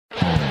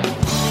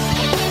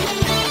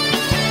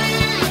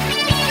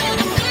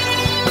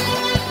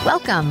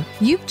Welcome.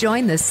 You've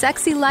joined the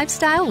Sexy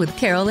Lifestyle with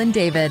Carol and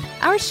David.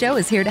 Our show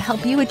is here to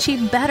help you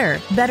achieve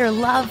better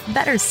love,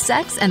 better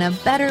sex, and a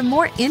better,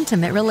 more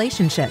intimate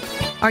relationship.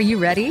 Are you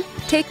ready?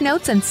 Take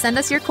notes and send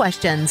us your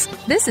questions.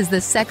 This is the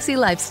Sexy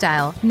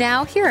Lifestyle.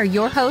 Now, here are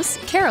your hosts,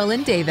 Carol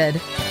and David.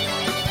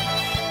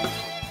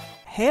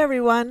 Hey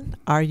everyone,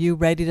 are you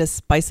ready to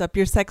spice up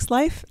your sex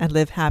life and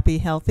live happy,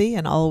 healthy,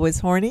 and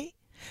always horny?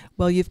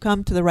 Well, you've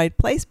come to the right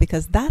place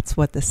because that's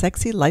what the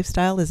Sexy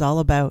Lifestyle is all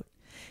about.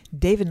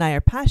 David and I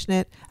are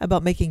passionate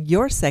about making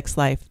your sex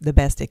life the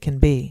best it can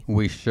be.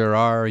 We sure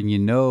are, and you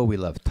know we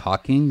love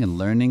talking and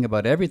learning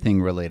about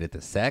everything related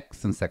to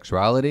sex and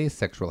sexuality,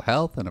 sexual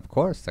health, and of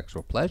course,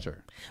 sexual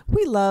pleasure.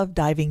 We love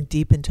diving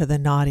deep into the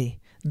naughty,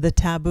 the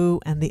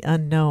taboo, and the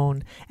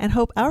unknown, and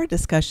hope our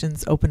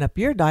discussions open up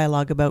your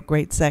dialogue about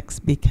great sex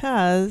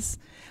because,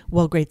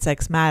 well, great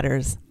sex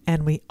matters,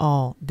 and we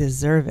all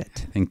deserve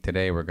it. I think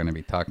today we're going to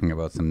be talking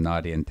about some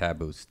naughty and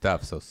taboo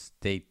stuff, so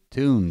stay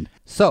tuned.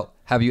 So,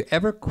 have you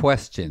ever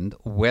questioned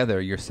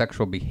whether your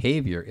sexual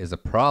behavior is a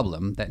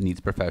problem that needs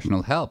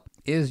professional help?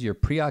 Is your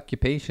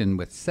preoccupation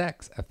with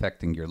sex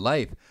affecting your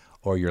life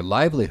or your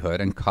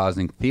livelihood and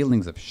causing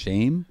feelings of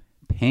shame,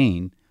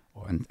 pain,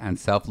 and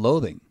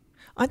self-loathing?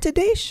 On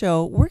today's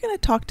show, we're going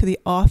to talk to the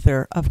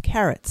author of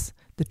Carrots,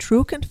 The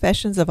True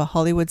Confessions of a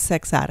Hollywood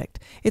Sex Addict.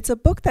 It's a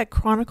book that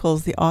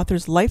chronicles the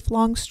author's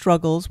lifelong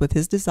struggles with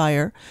his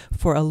desire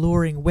for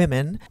alluring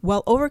women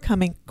while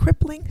overcoming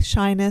crippling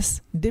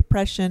shyness,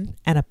 depression,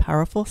 and a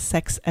powerful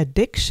sex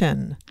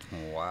addiction.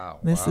 Wow.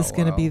 This is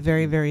going to be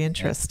very, very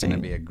interesting. It's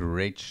going to be a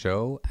great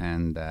show,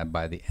 and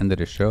by the end of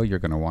the show, you're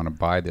going to want to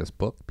buy this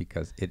book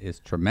because it is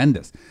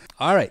tremendous.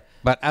 All right,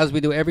 but as we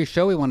do every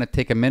show, we want to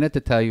take a minute to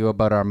tell you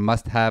about our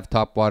must-have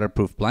top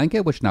waterproof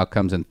blanket, which now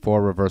comes in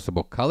 4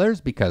 reversible colors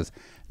because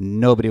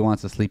nobody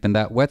wants to sleep in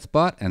that wet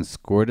spot, and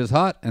squirt is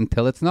hot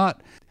until it's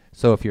not.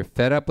 So if you're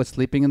fed up with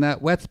sleeping in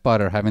that wet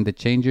spot or having to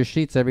change your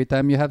sheets every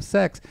time you have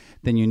sex,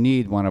 then you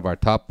need one of our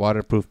top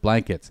waterproof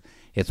blankets.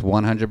 It's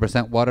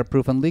 100%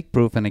 waterproof and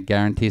leak-proof, and it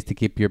guarantees to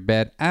keep your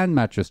bed and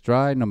mattress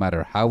dry no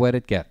matter how wet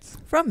it gets.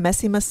 From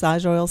messy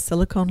massage oil,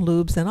 silicone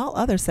lubes, and all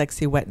other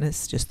sexy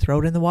wetness, just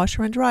throw it in the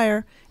washer and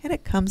dryer, and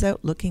it comes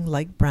out looking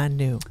like brand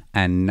new.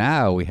 And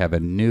now we have a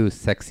new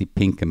sexy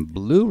pink and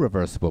blue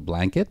reversible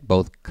blanket,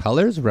 both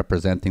colors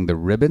representing the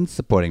ribbons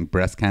supporting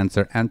breast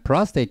cancer and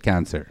prostate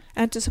cancer.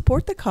 And to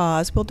support the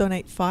cause, we'll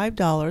donate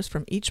 $5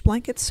 from each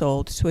blanket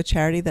sold to a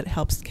charity that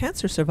helps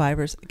cancer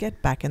survivors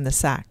get back in the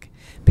sack.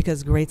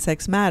 Because great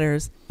sex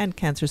matters, and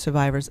cancer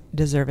survivors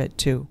deserve it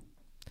too.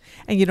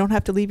 And you don't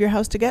have to leave your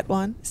house to get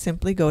one.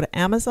 Simply go to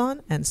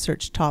Amazon and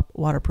search Top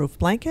Waterproof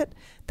Blanket.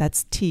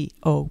 That's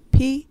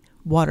T-O-P,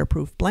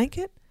 Waterproof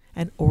Blanket,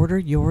 and order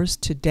yours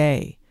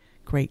today.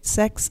 Great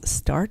sex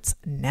starts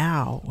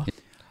now.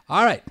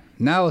 All right,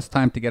 now it's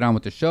time to get on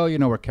with the show. You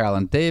know, we're Carol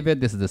and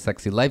David. This is The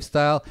Sexy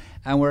Lifestyle,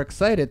 and we're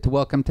excited to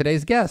welcome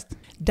today's guest.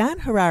 Dan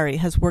Harary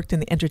has worked in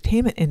the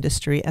entertainment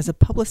industry as a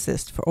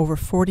publicist for over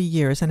 40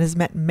 years and has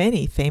met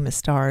many famous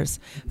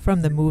stars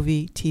from the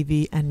movie,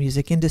 TV, and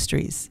music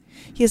industries.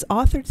 He has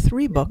authored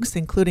 3 books,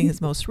 including his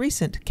most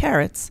recent,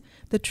 Carrots,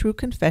 The True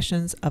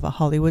Confessions of a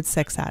Hollywood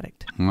Sex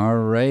Addict. All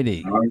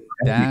righty.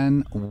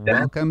 Dan,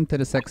 welcome to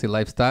The Sexy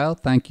Lifestyle.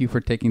 Thank you for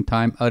taking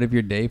time out of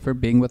your day for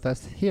being with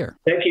us here.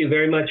 Thank you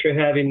very much for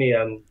having me.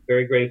 I'm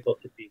very grateful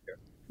to be here.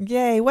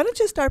 Yay. Why don't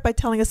you start by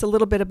telling us a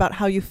little bit about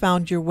how you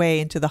found your way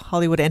into the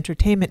Hollywood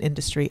entertainment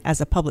industry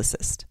as a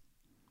publicist?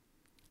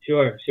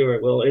 Sure.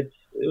 Well, it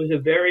was a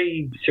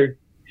very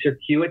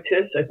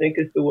circuitous, I think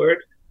is the word.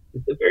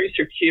 It's a very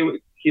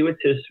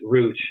circuitous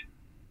route.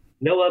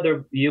 No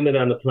other human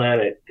on the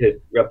planet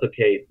could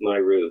replicate my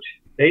route.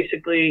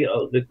 Basically,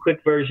 the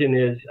quick version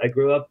is I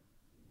grew up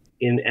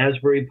in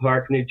Asbury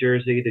Park, New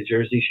Jersey, the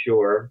Jersey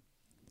Shore.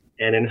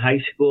 And in high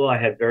school, I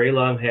had very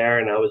long hair,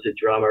 and I was a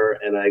drummer,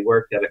 and I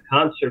worked at a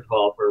concert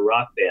hall for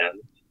rock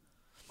bands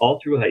all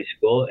through high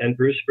school. And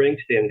Bruce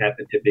Springsteen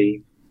happened to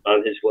be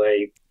on his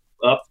way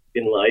up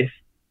in life.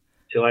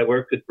 So I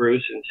worked with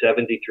Bruce in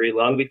 '73,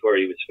 long before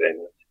he was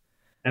famous.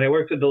 And I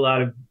worked with a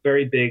lot of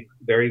very big,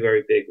 very,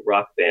 very big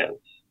rock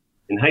bands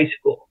in high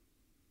school.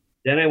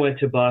 Then I went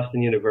to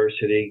Boston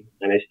University,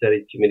 and I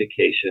studied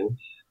communications.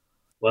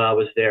 While I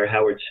was there,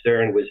 Howard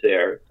Stern was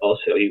there.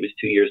 Also, he was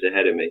 2 years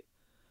ahead of me.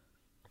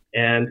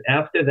 And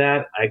after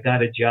that, I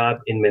got a job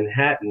in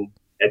Manhattan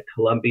at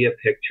Columbia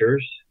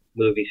Pictures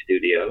movie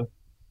studio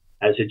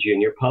as a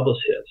junior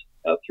publicist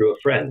through a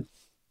friend.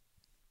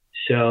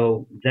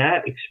 So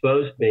that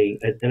exposed me,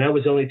 and I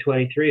was only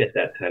 23 at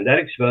that time, that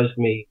exposed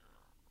me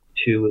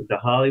to the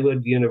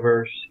Hollywood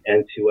universe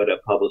and to what a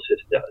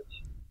publicist does.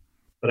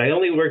 But I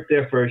only worked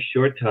there for a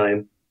short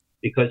time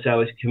because I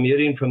was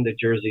commuting from the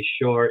Jersey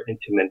Shore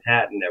into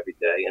Manhattan every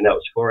day, and that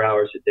was 4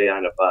 hours a day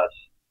on a bus.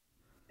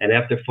 And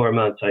after 4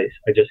 months,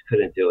 I just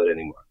couldn't do it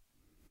anymore.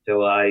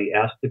 So I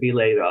asked to be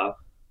laid off.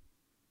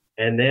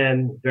 And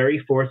then,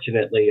 very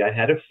fortunately, I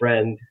had a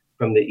friend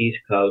from the East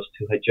Coast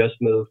who had just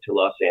moved to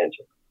Los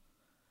Angeles.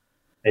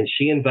 And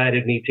she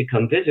invited me to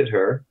come visit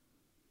her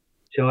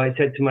So I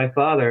said to my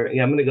father,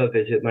 yeah, I'm going to go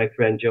visit my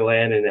friend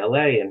Joanne in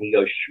LA. And he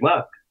goes,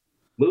 schmuck,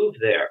 move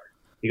there.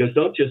 He goes,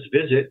 don't just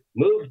visit,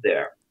 move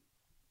there.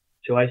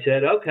 So I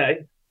said,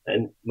 okay.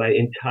 And my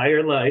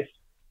entire life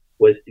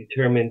was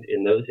determined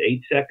in those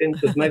 8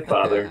 seconds with my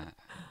father.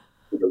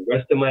 The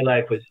rest of my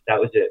life that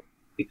was it,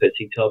 because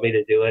he told me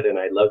to do it. And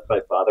I loved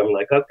my father. I'm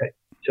like, okay.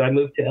 So I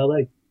moved to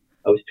LA.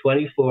 I was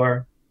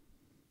 24.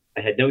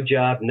 I had no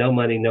job, no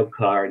money, no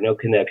car, no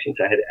connections.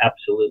 I had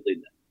absolutely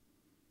nothing.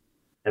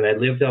 And I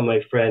lived on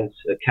my friend's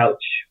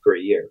couch for a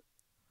year.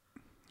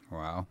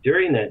 Wow.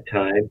 During that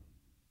time,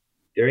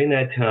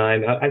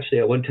 actually,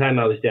 at one time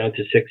I was down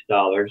to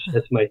 $6.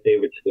 That's my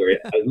favorite story.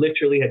 I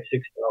literally had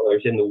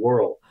 $6 in the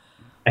world.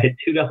 I had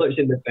 $2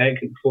 in the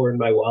bank and $4 in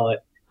my wallet.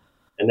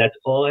 And that's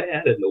all I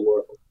had in the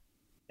world.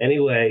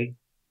 Anyway,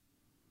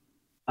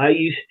 I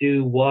used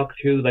to walk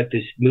through like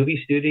this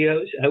movie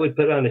studios. I would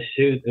put on a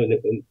suit and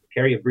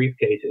carry a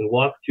briefcase and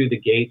walk through the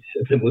gates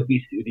of the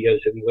movie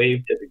studios and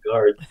wave to the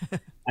guards.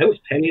 I was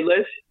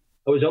penniless.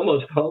 I was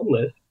almost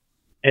homeless.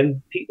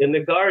 And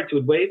the guards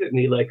would wave at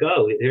me like,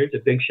 oh, here's a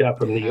big shot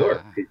from New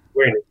York. He's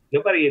wearing it.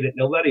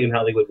 Nobody in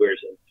Hollywood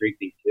wears a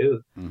three-piece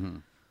suit. Mm-hmm.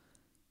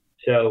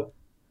 So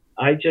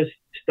I just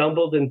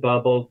stumbled and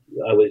bubbled.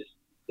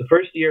 The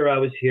first year I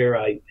was here,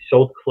 I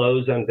sold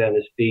clothes on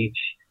Venice Beach.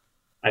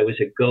 I was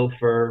a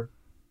gopher.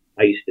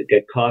 I used to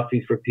get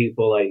coffee for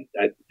people. I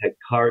had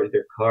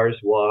their cars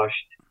washed.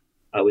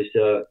 I was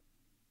a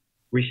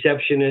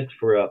receptionist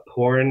for a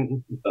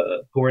porn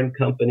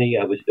company.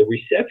 I was the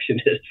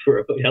receptionist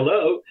for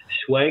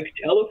Swank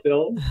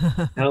Telefilm.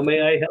 How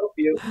may I help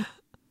you?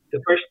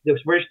 The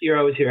first year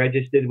I was here, I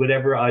just did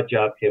whatever odd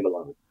job came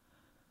along.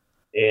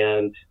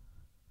 And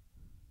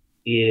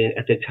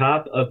at the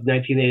top of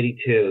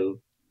 1982,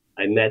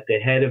 I met the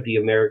head of the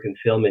American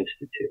Film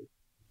Institute.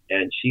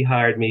 And she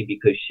hired me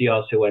because she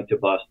also went to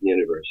Boston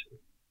University.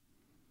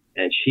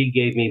 And she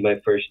gave me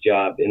my first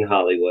job in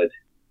Hollywood.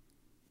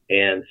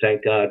 And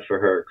thank God for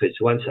her, because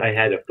once I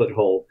had a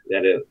foothold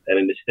at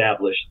an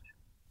established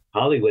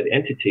Hollywood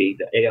entity,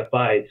 the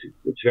AFI,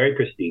 it's very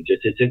prestigious.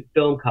 It's a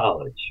film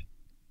college.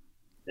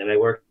 And I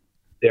worked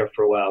there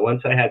for a while.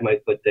 Once I had my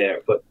foot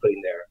there,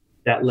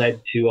 that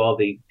led to all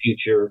the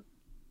future,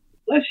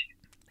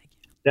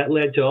 that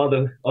led to all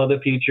the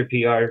future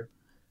PR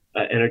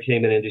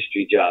entertainment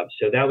industry jobs.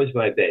 So that was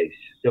my base.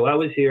 So I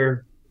was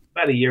here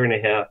about a year and a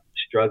half,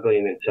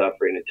 struggling and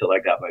suffering until I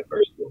got my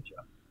first real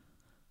job.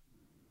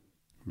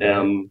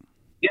 And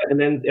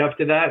then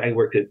after that, I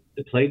worked at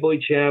the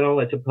Playboy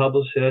Channel as a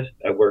publicist.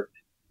 I worked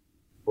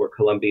for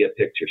Columbia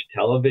Pictures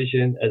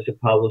Television as a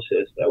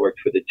publicist. I worked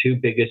for the two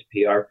biggest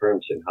PR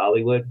firms in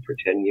Hollywood for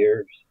 10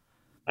 years.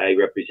 I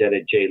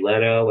represented Jay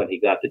Leno when he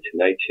got the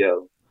Tonight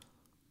Show.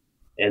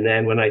 And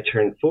then when I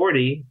turned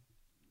 40,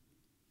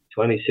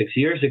 26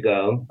 years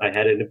ago, I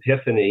had an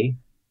epiphany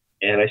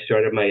and I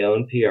started my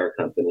own PR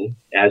company,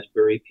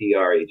 Asbury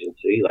PR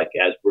Agency, like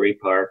Asbury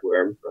Park,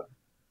 where I'm from.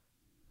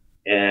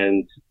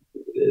 And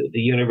the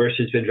universe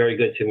has been very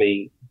good to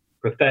me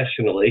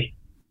professionally,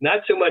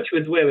 not so much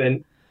with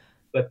women,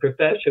 but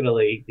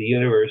professionally, the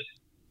universe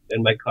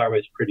and my karma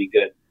is pretty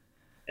good.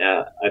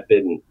 I've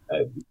been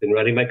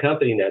running my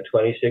company now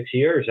 26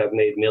 years. I've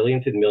made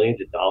millions and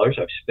millions of dollars.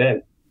 I've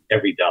spent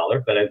every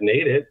dollar, but I've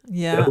made it.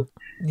 Yeah. So,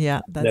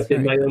 yeah. That's I've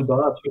been my own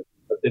boss.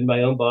 I've been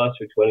my own boss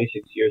for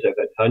 26 years. I've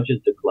had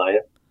hundreds of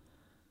clients.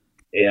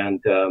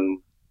 And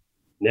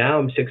now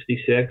I'm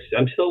 66.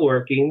 I'm still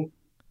working.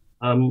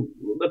 I'm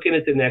looking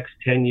at the next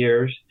 10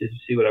 years to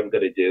see what I'm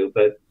going to do.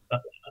 But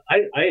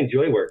I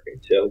enjoy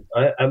working. So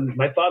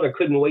my father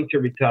couldn't wait to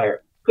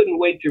retire.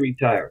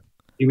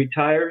 He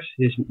retires.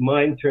 His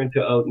mind turned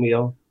to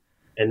oatmeal.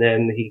 And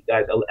then he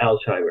got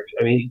Alzheimer's.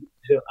 I mean,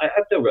 so I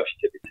have no rush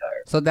to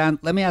retire. So, Dan,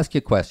 let me ask you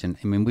a question.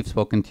 I mean, we've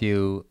spoken to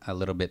you a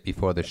little bit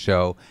before the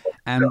show,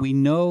 and we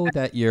know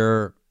that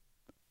you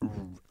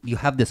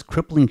have this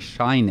crippling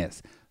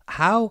shyness.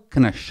 How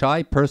can a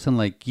shy person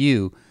like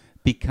you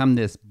become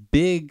this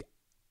big,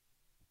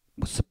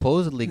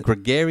 supposedly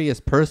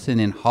gregarious person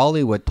in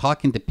Hollywood,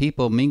 talking to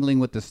people, mingling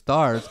with the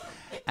stars,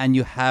 and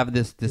you have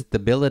this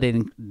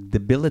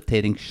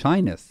debilitating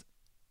shyness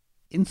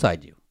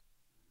inside you?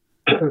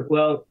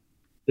 Well,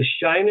 the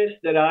shyness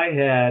that I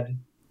had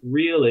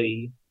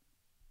really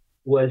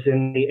was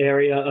in the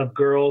area of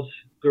girls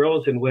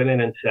and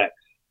women and sex.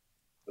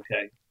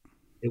 Okay.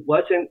 It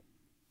wasn't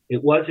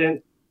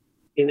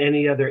in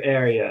any other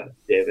area,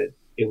 David.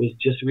 It was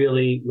just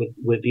really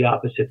with the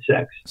opposite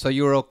sex. So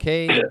you were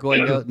okay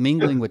going out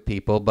mingling with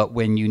people, but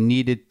when you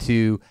needed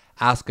to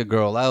ask a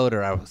girl out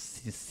or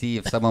see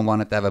if someone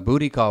wanted to have a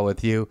booty call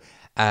with you,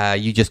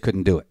 you just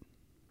couldn't do it.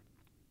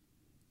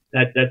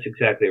 That's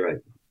exactly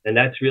right. And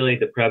that's really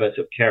the premise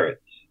of Carrots.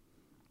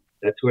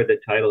 That's where the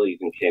title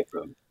even came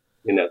from.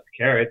 You know,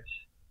 carrots.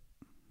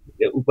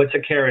 What's a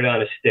carrot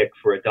on a stick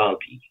for a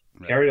donkey?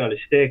 Right. Carrot on a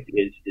stick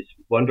is this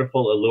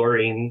wonderful,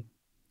 alluring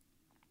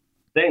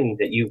thing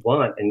that you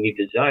want and you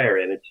desire.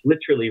 And it's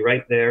literally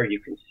right there.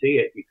 You can see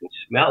it. You can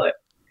smell it.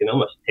 You can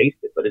almost taste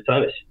it, but it's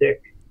on a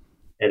stick.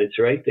 And it's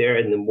right there.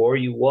 And the more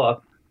you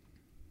walk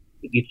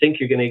you think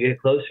you're going to get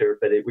closer,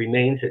 but it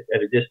remains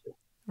at a distance.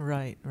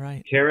 Right,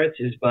 right. Carrots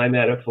is my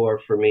metaphor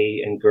for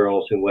me and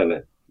girls and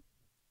women.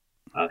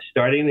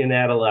 Starting in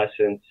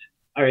adolescence.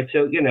 All right,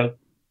 so,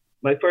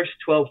 my first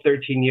 12,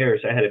 13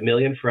 years, I had 1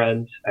 million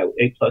friends. I was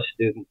A+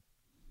 student.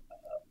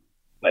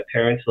 My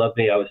parents loved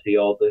me. I was the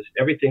oldest.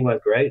 Everything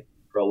went great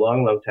for a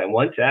long, long time.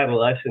 Once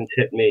adolescence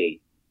hit me,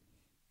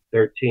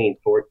 13,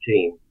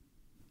 14,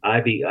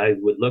 I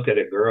would look at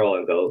a girl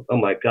and go, oh,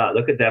 my God,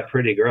 look at that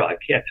pretty girl. I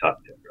can't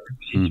talk to her.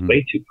 She's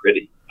way too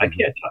pretty. I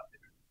can't talk to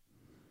her.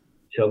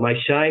 So my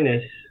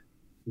shyness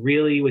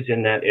really was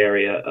in that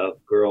area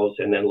of girls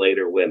and then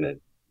later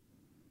women.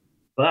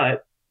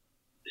 But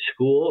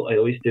school, I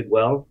always did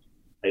well.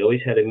 I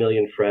always had 1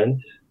 million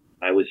friends.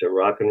 I was a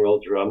rock and roll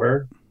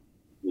drummer.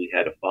 We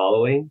had a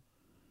following.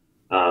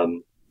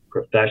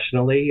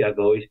 Professionally, I've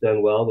always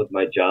done well with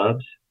my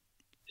jobs.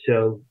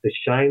 So the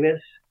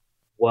shyness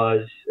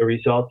was a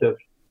result of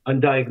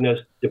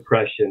undiagnosed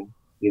depression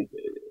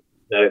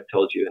that I've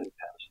told you in the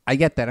past. I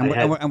get that.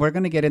 And we're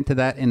going to get into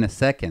that in a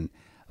second.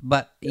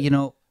 But,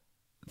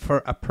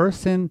 for a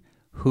person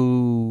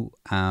who,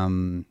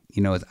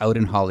 is out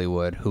in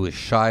Hollywood, who is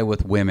shy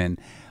with women,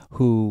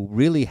 who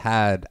really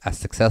had a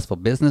successful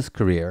business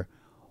career,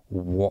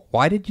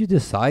 why did you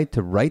decide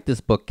to write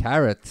this book,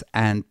 Carrots,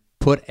 and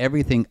put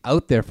everything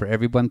out there for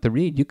everyone to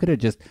read? You could have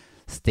just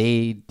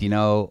stayed,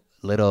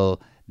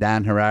 little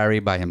Dan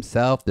Harary by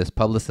himself, this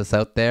publicist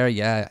out there.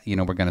 Yeah,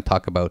 we're going to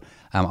talk about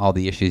all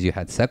the issues you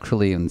had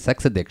sexually and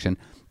sex addiction.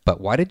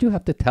 But why did you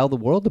have to tell the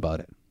world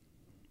about it?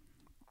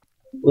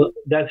 Well,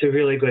 that's a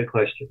really great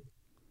question.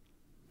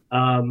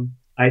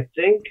 I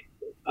think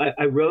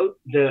I wrote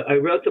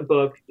the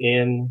book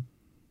in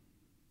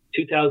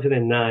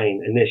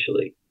 2009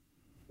 initially,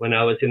 when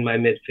I was in my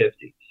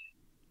mid-50s.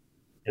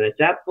 And at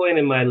that point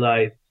in my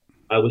life,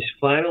 I was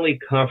finally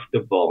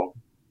comfortable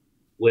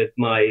with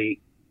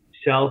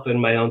myself and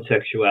my own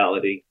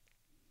sexuality.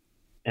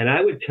 And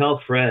I would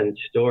tell friends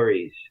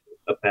stories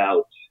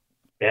about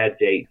bad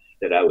dates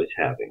that I was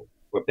having,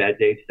 or bad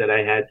dates that I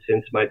had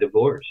since my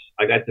divorce.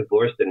 I got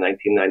divorced in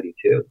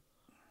 1992.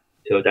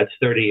 So that's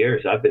 30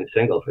 years. I've been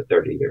single for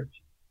 30 years.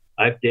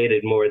 I've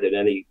dated more than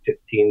any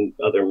 15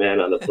 other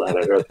men on the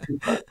planet Earth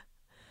combined.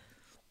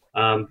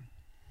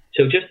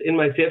 So just in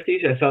my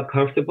 50s, I felt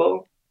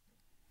comfortable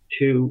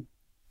to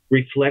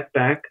reflect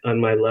back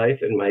on my life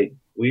and my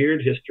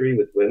weird history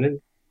with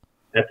women.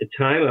 At the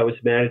time, I was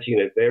managing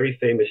a very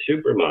famous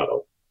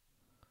supermodel,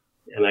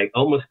 and I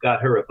almost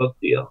got her a book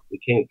deal. We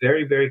came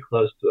very, very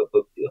close to a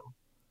book deal.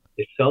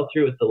 It fell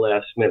through at the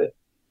last minute.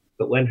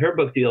 But when her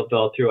book deal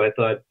fell through, I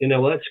thought, you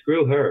know what?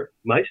 Screw her.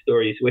 My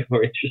story is way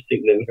more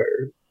interesting than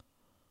hers.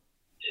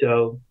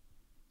 So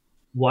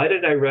why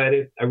did I write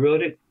it? I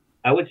wrote it.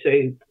 I would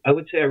say I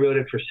wrote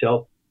it for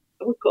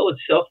I would call it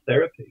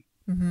self-therapy.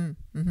 Mm-hmm,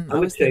 mm-hmm. I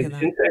would say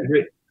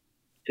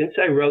since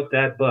I wrote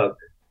that book,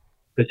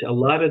 because a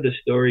lot of the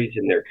stories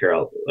in there,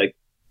 Carol,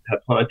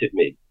 have haunted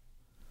me,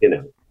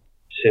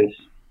 since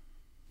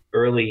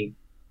early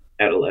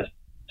adolescence,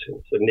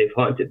 and they've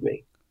haunted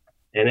me.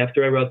 And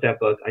after I wrote that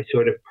book, I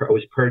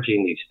was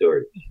purging these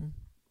stories. Mm-hmm.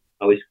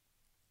 I was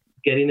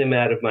getting them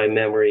out of my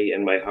memory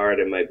and my heart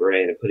and my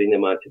brain and putting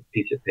them onto a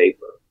piece of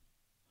paper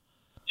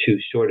to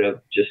sort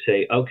of just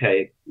say,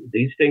 okay,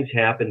 these things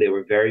happened. They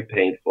were very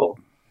painful.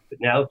 But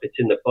now if it's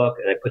in the book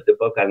and I put the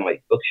book on my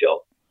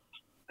bookshelf,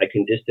 I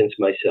can distance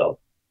myself.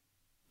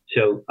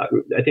 So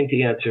I think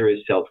the answer is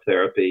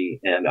self-therapy.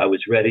 And I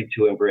was ready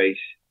to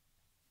embrace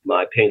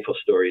my painful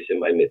stories in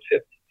my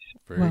mid-50s.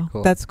 Very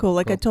cool. That's cool.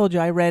 Like I told you,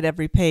 I read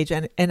every page,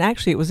 and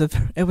actually it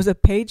was a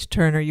page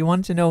turner. You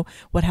wanted to know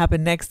what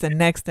happened next and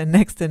next and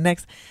next and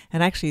next.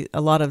 And actually,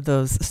 a lot of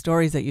those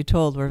stories that you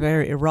told were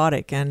very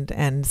erotic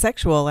and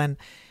sexual and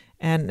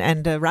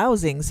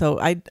arousing. So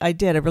I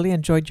really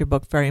enjoyed your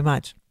book very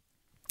much.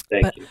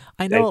 Thank you.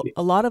 I know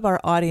a lot of our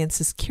audience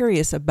is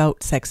curious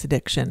about sex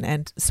addiction,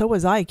 and so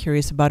was I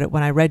curious about it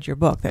when I read your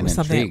book. That was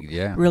something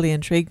that really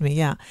intrigued me,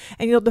 yeah.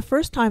 And the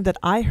first time that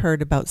I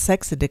heard about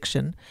sex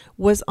addiction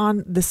was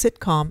on the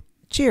sitcom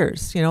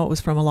Cheers. It was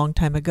from a long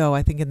time ago,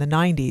 I think in the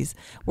 90s,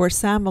 where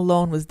Sam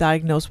Malone was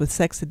diagnosed with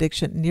sex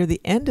addiction near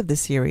the end of the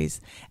series,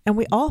 and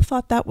we all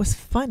thought that was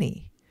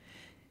funny.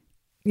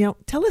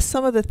 Tell us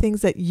some of the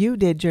things that you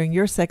did during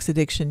your sex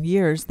addiction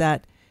years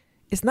that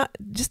it's not,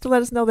 just to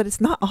let us know that it's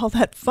not all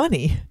that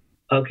funny.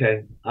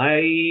 Okay.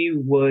 I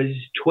was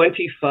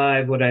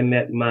 25 when I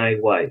met my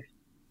wife.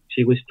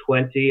 She was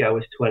 20. I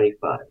was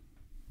 25.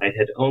 I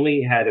had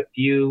only had a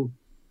few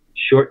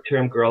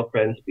short-term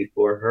girlfriends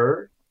before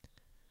her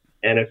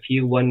and a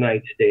few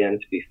one-night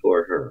stands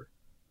before her.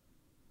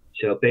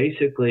 So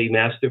basically,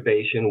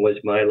 masturbation was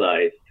my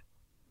life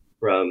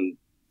from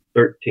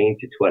 13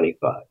 to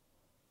 25,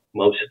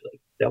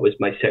 mostly. That was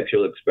my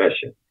sexual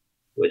expression,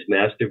 was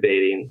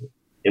masturbating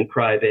in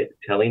private,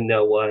 telling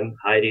no one,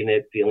 hiding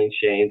it, feeling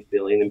shamed,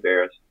 feeling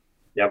embarrassed,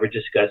 never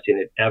discussing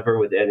it ever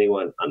with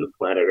anyone on the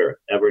planet Earth,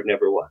 ever,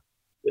 never once,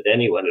 with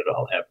anyone at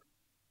all, ever.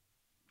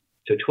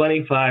 So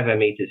 25, I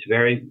meet this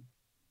very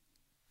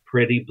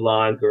pretty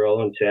blonde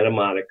girl in Santa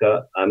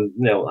Monica. I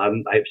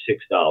have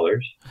 $6.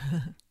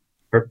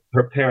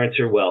 Her parents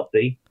are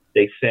wealthy.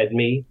 They fed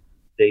me.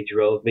 They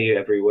drove me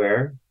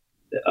everywhere.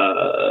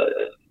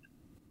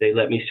 They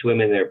let me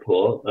swim in their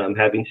pool. I'm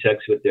having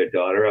sex with their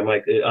daughter. I'm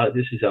like,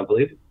 this is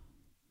unbelievable.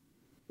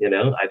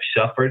 I've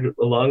suffered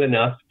long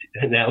enough,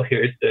 and now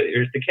here's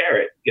the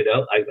carrot.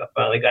 I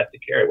finally got the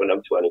carrot when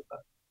I'm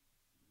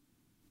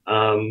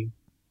 25.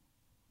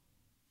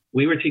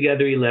 We were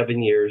together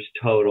 11 years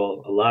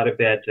total. A lot of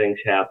bad things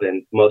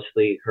happened,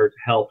 mostly her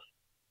health.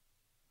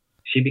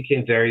 She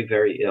became very,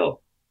 very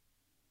ill.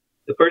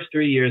 The first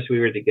 3 years we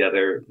were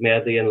together,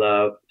 madly in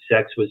love.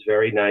 Sex was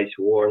very nice,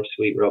 warm,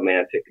 sweet,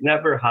 romantic.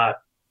 Never hot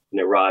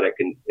and erotic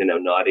and,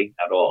 naughty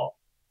at all.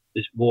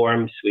 Just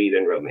warm, sweet,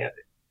 and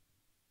romantic.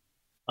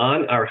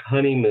 On our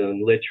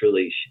honeymoon,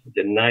 literally,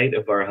 the night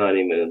of our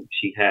honeymoon,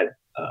 she had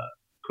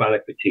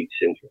chronic fatigue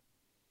syndrome.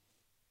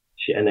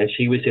 And then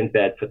she was in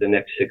bed for the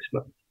next 6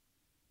 months.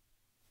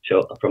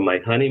 So from my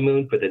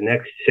honeymoon for the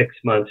next 6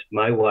 months,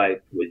 my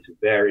wife was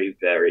very,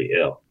 very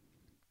ill.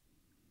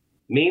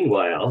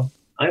 Meanwhile,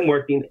 I'm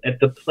working at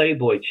the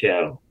Playboy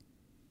channel.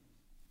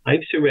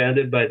 I'm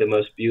surrounded by the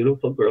most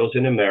beautiful girls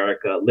in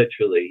America,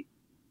 literally,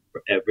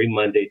 for every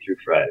Monday through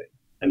Friday.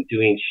 I'm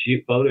doing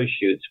photo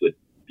shoots with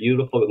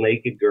beautiful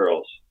naked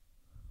girls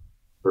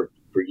for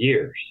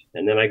years.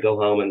 And then I go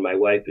home and my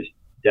wife is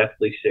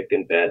deathly sick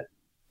in bed,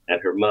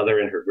 and her mother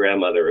and her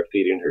grandmother are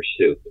feeding her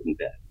soup in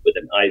bed with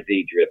an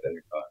IV drip in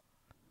her car.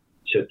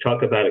 So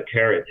talk about a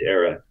carrot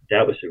era.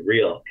 That was a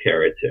real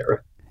carrot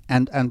era.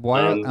 And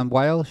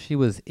while she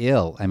was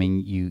ill, I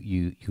mean,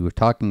 you were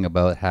talking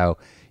about how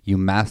you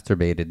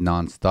masturbated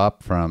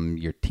nonstop from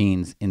your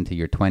teens into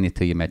your 20s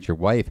till you met your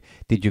wife.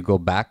 Did you go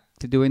back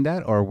to doing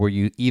that, or were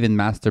you even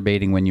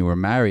masturbating when you were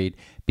married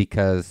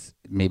because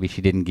maybe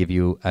she didn't give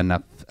you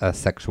enough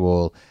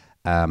sexual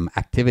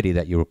activity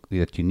that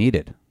you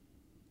needed?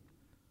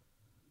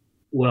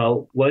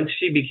 Well, once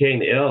she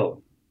became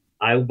ill,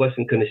 I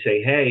wasn't going to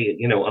say, hey,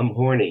 I'm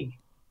horny.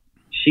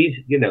 She's,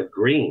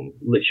 green.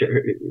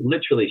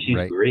 Literally,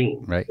 she's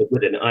green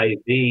with an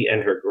IV,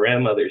 and her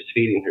grandmother's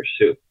feeding her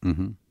soup.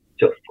 Mm-hmm.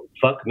 So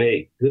fuck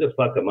me. Who the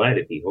fuck am I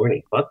to be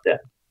horny? Fuck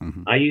that.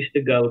 Mm-hmm. I used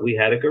to go, we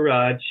had a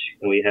garage,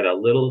 and we had a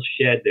little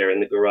shed there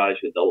in the garage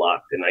with the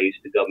lock, and I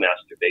used to go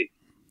masturbate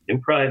in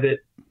private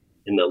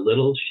in the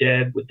little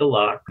shed with the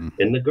lock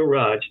in the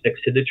garage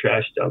next to the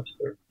trash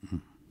dumpster. Mm-hmm.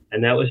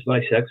 And that was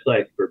my sex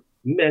life for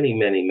many,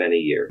 many, many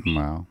years.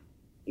 Wow.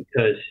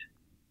 Because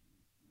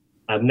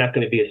I'm not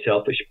going to be a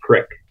selfish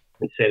prick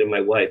and say to my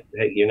wife,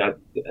 hey,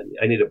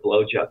 I need a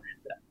blowjob.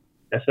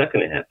 That's not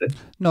going to happen.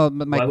 No,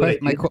 but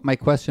my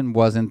question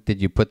wasn't, did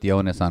you put the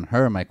onus on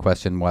her? My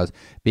question was,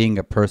 being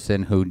a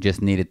person who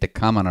just needed to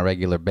come on a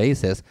regular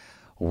basis,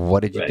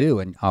 what did you do?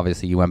 And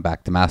obviously you went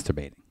back to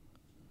masturbating.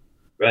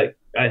 Right.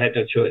 I had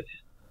no choice.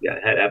 Yeah,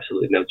 I had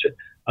absolutely no choice.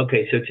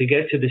 Okay, so to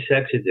get to the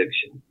sex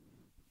addiction,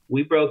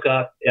 we broke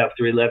up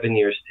after 11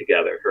 years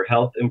together. Her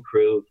health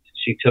improved.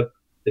 She took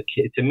the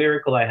kid. It's a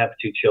miracle I have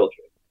 2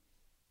 children.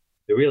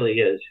 It really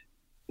is.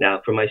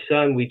 Now, for my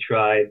son, we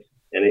tried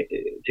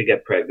to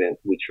get pregnant.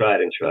 We tried,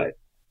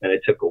 and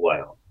it took a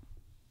while.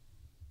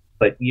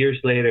 But years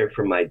later,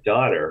 for my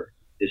daughter,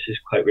 this is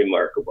quite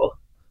remarkable.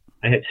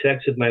 I had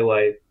sex with my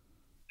wife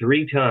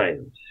 3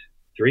 times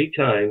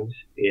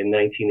in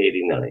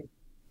 1989.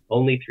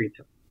 Only 3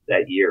 times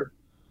that year.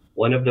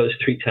 One of those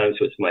 3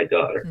 times was my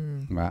daughter,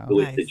 wow. who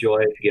was the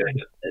joy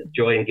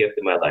and gift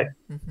of my life.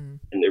 Mm-hmm.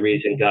 And the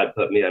reason God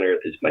put me on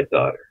earth is my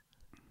daughter.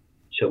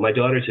 So my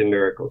daughter's a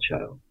miracle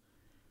child.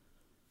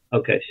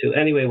 Okay, so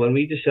anyway, when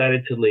we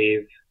decided to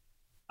leave,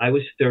 I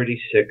was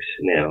 36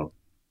 now.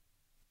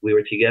 We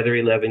were together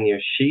 11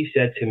 years. She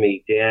said to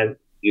me, Dan,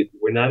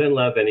 we're not in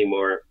love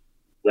anymore.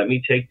 Let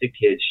me take the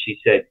kids. She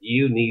said,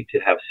 you need to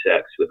have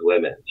sex with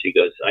women. She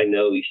goes, I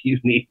know you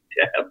need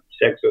to have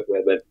sex with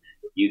women.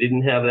 You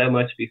didn't have that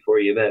much before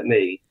you met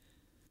me.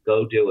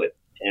 Go do it.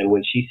 And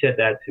when she said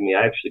that to me,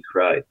 I actually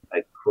cried.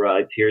 I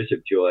cried tears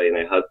of joy, and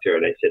I hugged her,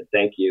 and I said,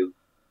 thank you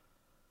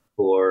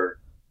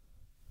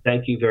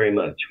very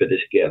much for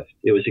this gift.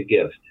 It was a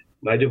gift.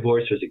 My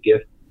divorce was a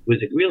gift.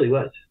 It really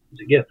was. It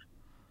was a gift.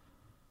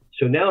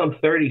 So now I'm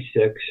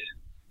 36.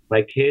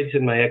 My kids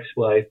and my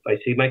ex-wife, I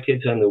see my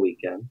kids on the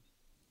weekends.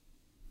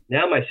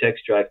 Now my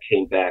sex drive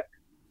came back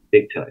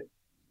big time.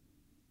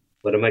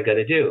 What am I going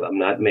to do? I'm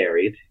not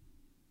married.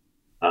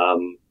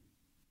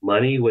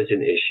 Money was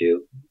an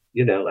issue.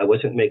 I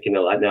wasn't making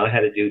a lot. Now I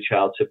had to do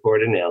child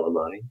support and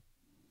alimony.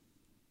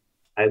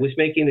 I was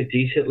making a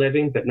decent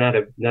living, but not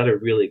a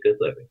really good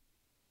living.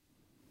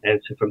 And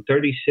so from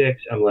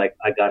 36, I'm like,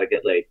 I gotta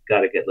get laid. How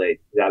am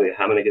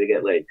I gonna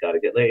get laid? Gotta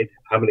get laid.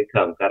 How many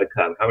come? Gotta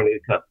come. How many to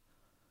come?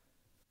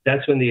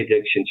 That's when the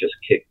addiction just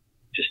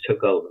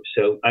took over.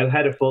 So I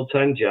had a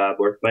full-time job,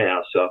 worked my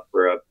ass off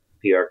for a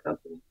PR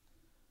company.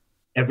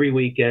 Every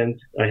weekend,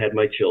 I had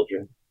my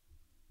children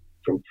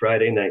from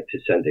Friday night to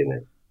Sunday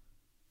night.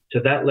 So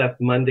that left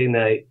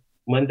Monday,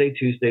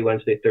 Tuesday,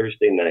 Wednesday,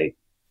 Thursday night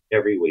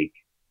every week.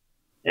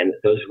 And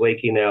those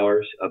waking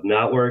hours of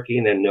not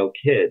working and no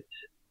kids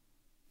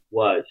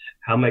was,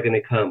 how am I going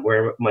to come?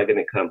 Where am I going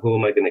to come? Who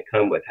am I going to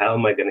come with? How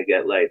am I going to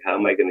get laid? How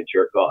am I going to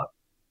jerk off?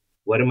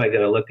 What am I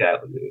going to look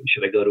at?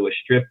 Should I go to a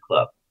strip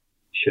club?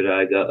 Should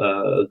I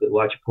go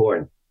watch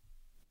porn?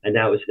 And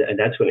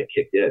that's when it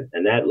kicked in.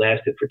 And that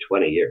lasted for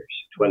 20 years,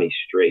 20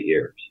 straight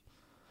years.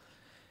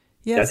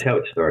 Yes. That's how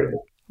it started.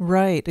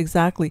 Right,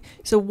 exactly.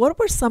 So what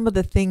were some of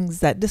the things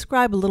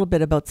describe a little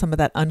bit about some of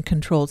that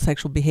uncontrolled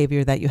sexual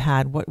behavior that you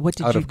had? What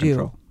did you do?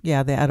 Control.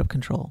 Yeah, the out of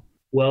control.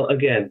 Well,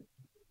 again,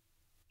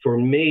 for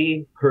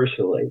me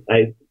personally,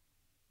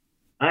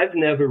 I've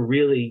never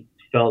really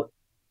felt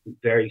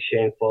very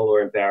shameful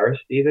or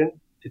embarrassed even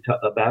to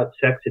talk about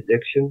sex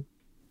addiction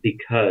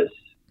because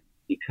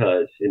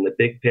in the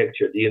big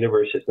picture, the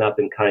universe has not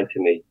been kind to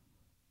me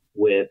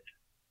with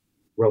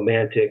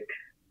romantic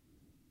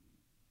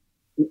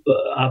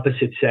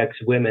opposite sex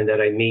women that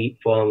I meet,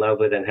 fall in love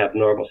with, and have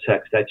normal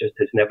sex. That just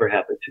has never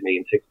happened to me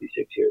in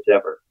 66 years,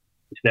 ever.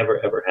 It's never,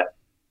 ever happened,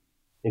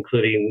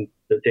 including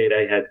the date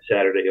I had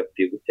Saturday a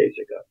few days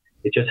ago.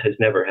 It just has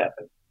never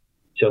happened.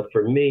 So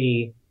for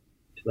me,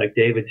 like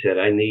David said,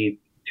 I need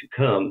to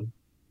come.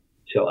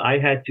 So I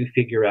had to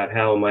figure out,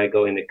 how am I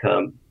going to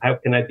come? How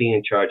can I be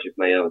in charge of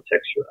my own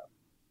sexuality?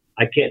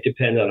 I can't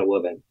depend on a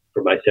woman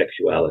for my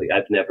sexuality.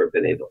 I've never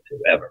been able to,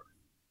 ever.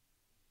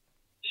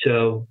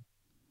 So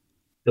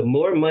the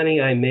more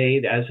money I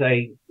made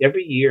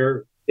every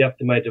year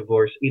after my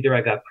divorce, either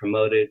I got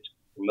promoted,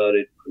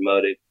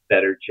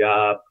 better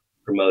job,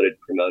 promoted,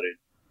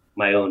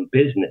 my own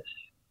business.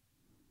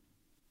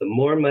 The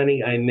more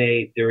money I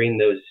made during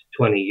those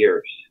 20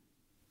 years,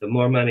 the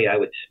more money I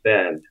would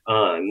spend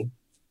on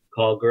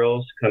call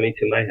girls coming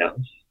to my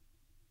house,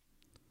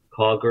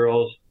 call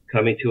girls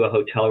coming to a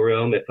hotel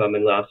room if I'm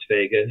in Las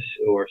Vegas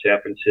or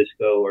San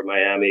Francisco or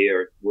Miami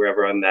or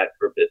wherever I'm at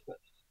for business.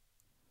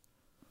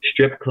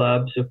 Strip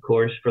clubs, of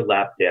course, for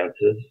lap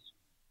dances.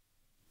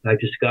 I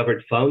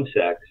discovered phone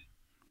sex,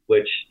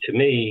 which to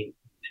me,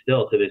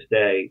 still to this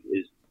day,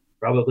 is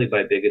probably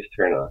my biggest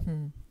turn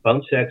on.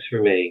 Phone sex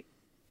for me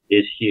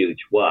is huge.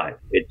 Why?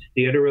 It's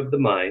theater of the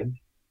mind.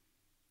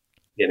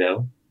 You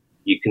know,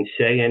 you can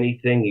say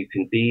anything, you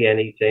can be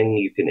anything,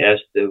 you can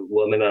ask the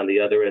woman on the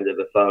other end of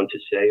the phone to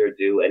say or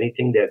do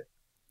anything that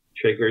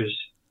triggers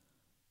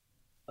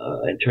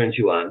and turns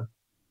you on.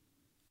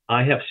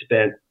 I have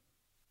spent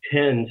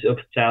tens of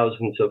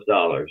thousands of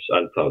dollars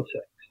on phone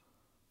sex.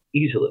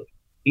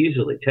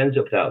 Easily, tens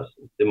of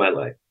thousands in my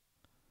life.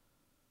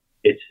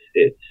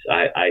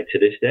 I to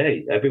this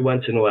day, every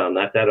once in a while,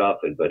 not that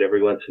often, but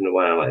every once in a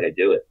while I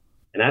do it.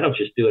 And I don't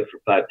just do it for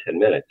 5-10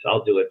 minutes.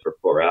 I'll do it for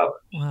 4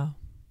 hours. Wow.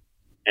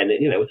 And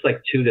it's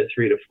like $2 to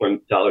 $3 to $4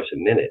 a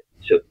minute.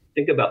 So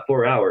think about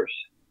 4 hours.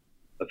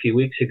 A few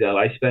weeks ago,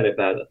 I spent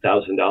about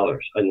 $1,000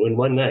 in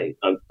one night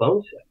on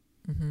phone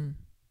sex.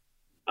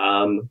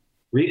 Mm-hmm.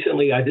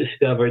 Recently, I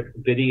discovered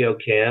video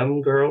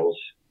cam girls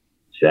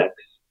sex.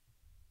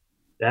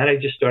 That I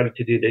just started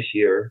to do this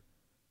year.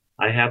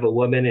 I have a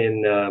woman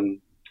in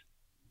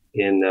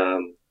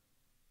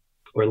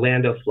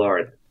Orlando,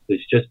 Florida,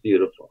 who's just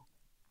beautiful.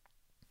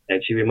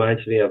 And she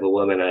reminds me of a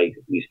woman I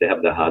used to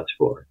have the hots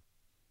for.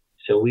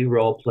 So we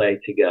role play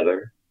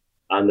together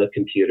on the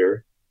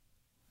computer.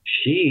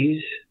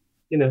 She's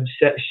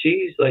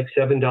like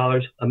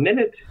 $7 a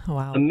minute.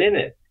 Wow. A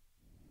minute.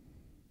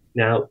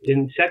 Now,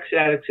 in Sex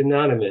Addicts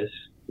Anonymous,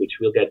 which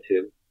we'll get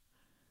to,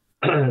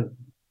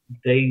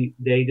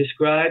 they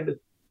describe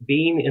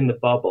being in the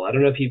bubble. I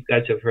don't know if you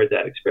guys have heard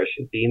that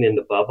expression, being in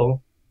the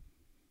bubble.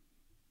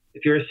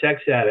 If you're a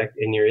sex addict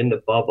and you're in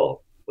the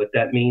bubble, what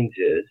that means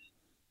is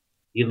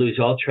you lose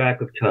all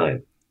track of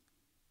time.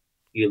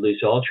 You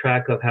lose all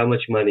track of how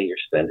much money you're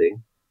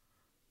spending.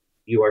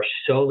 You are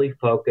solely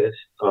focused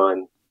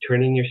on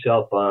turning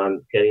yourself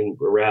on, getting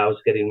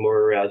aroused, getting more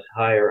aroused,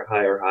 higher,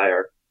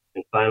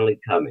 and finally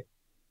coming.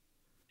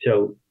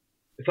 So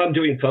if I'm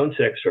doing phone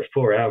sex for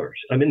 4 hours,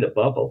 I'm in the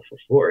bubble for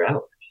 4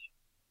 hours.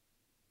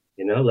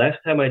 Last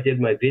time I did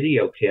my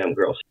video cam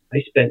girl,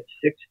 I spent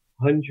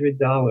 $600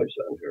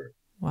 on her.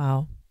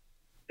 Wow.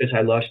 Because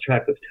I lost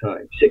track of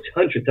time.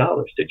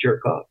 $600 to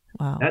jerk off.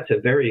 Wow. That's a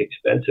very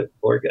expensive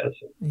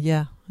orgasm.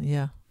 Yeah.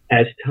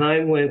 As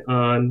time went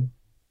on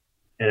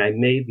and I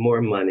made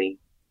more money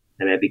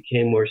and I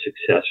became more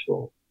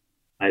successful,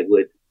 I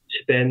would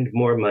spend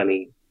more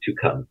money to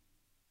come.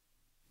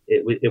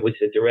 It was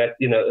a direct,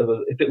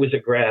 if it was a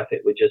graph,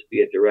 it would just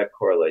be a direct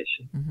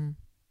correlation. Mm-hmm.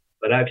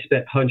 But I've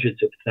spent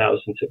hundreds of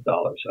thousands of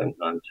dollars on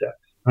sex,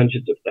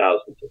 hundreds of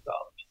thousands of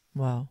dollars.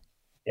 Wow.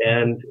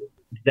 And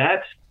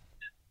that's,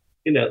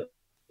 a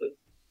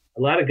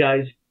lot of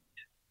guys,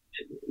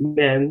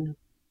 men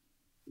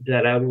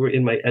that were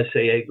in my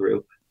SAA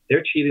group,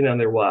 they're cheating on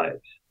their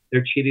wives.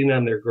 They're cheating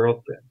on their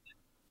girlfriends.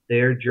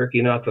 They're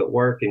jerking off at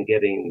work and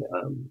getting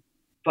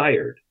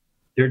fired.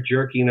 They're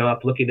jerking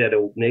off looking at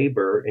a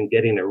neighbor and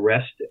getting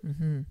arrested.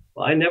 Mm-hmm.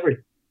 Well,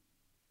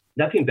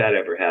 nothing bad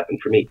ever happened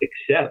for me,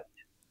 except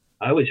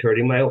I was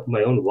hurting my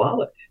own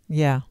wallet.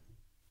 Yeah.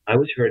 I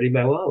was hurting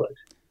my wallet.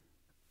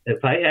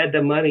 If I had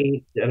the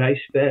money that I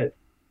spent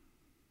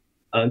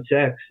on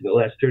sex in the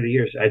last 30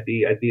 years, I'd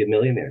be a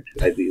millionaire.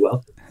 I'd be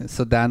wealthy.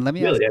 So Dan,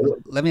 Really,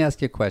 let me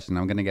ask you a question.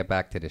 I'm going to get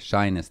back to the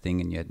shyness thing,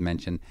 and you had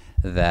mentioned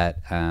that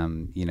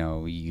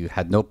you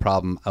had no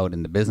problem out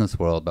in the business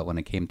world, but when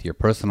it came to your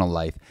personal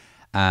life,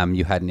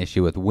 you had an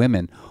issue with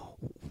women.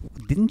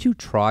 Didn't you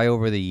try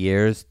over the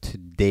years to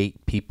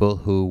date people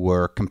who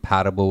were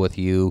compatible with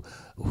you,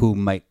 who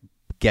might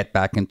get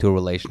back into a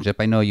relationship?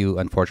 I know you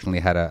unfortunately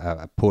had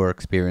a poor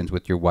experience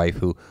with your wife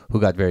who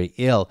got very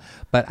ill,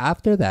 but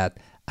after that,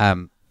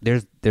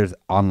 there's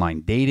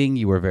online dating.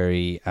 You were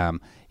very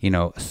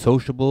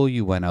sociable.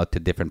 You went out to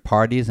different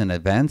parties and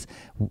events.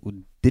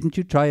 Didn't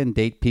you try and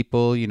date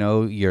people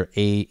your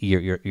age,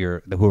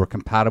 your who were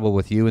compatible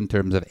with you in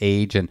terms of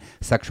age and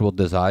sexual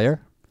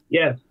desire?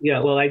 Yeah.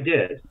 Well, I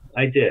did.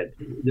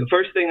 The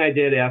first thing I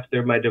did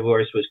after my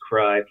divorce was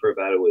cry for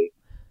about a week.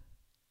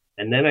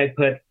 And then I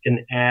put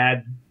an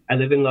ad. I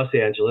live in Los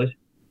Angeles.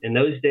 In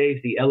those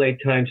days, the LA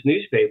Times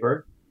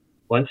newspaper,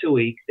 once a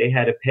week, they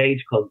had a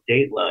page called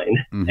Dateline.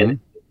 Mm-hmm. And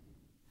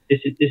this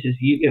is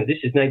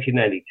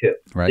 1992.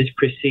 Right. This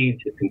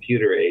precedes the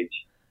computer age.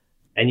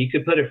 And you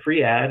could put a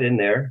free ad in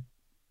there,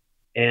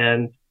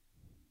 and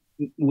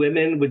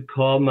women would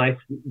call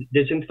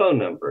there's a phone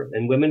number,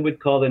 and women would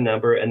call the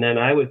number, and then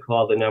I would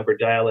call the number,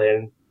 dial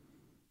in.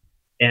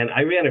 And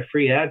I ran a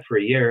free ad for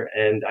a year,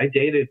 and I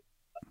dated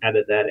out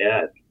of that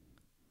ad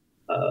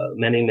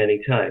many,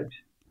 many times.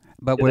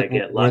 But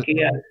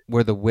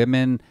were the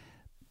women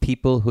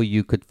people who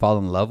you could fall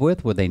in love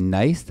with? Were they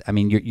nice? I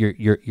mean,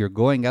 you're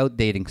going out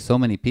dating so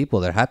many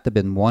people. There had to have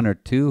been one or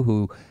two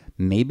who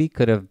maybe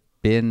could have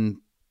been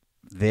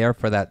there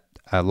for that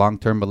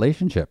long-term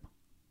relationship.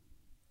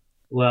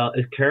 Well,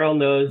 as Carol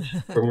knows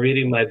from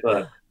reading my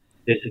book,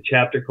 there's a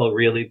chapter called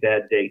Really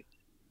Bad Dates.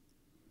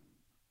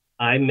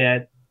 I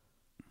met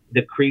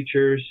the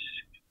creatures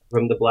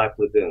from the Black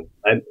Lagoon.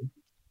 I'm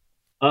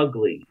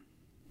ugly,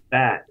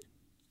 fat,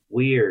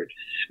 weird,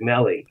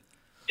 smelly,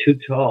 too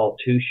tall,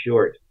 too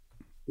short,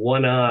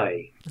 one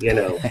eye,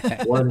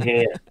 one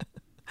hand.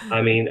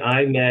 I mean,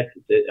 I met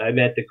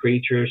the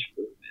creatures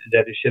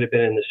that should have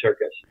been in the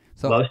circus.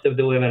 So, most of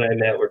the women I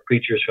met were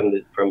creatures from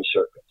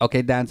circus.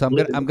 Okay, Dan. So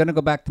I'm gonna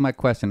go back to my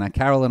question. Now,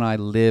 Carol and I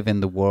live in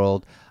the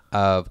world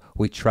of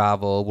we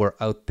travel, we're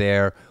out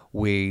there,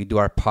 we do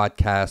our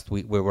podcast,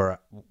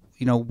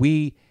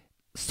 we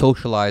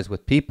socialize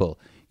with people.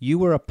 You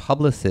were a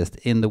publicist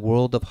in the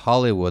world of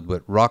Hollywood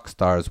with rock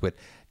stars, with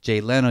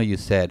Jay Leno, you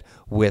said,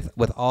 with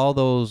all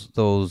those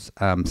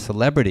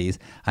celebrities.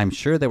 I'm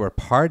sure there were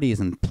parties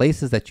and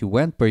places that you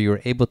went where you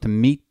were able to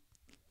meet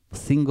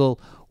single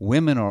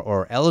women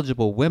or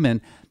eligible women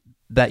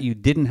that you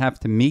didn't have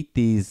to meet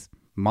these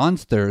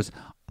monsters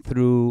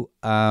through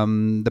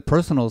the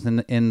personals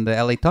in the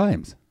LA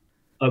Times.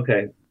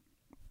 Okay.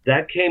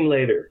 That came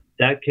later,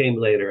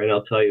 and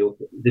I'll tell you,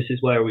 this is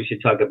why we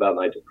should talk about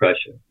my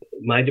depression.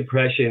 My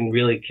depression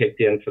really kicked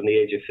in from the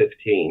age of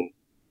 15,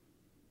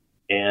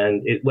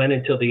 and it went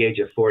until the age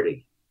of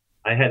 40.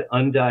 I had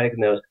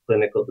undiagnosed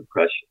clinical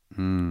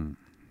depression.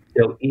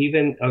 So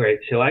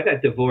I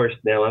got divorced.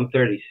 Now I'm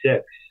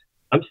 36.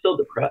 I'm still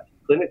depressed,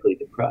 clinically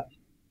depressed.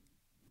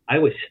 I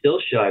was still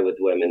shy with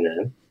women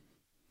then.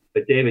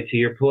 But David, to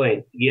your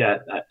point,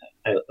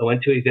 I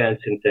went to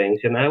events and things,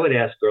 and I would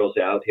ask girls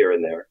out here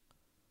and there.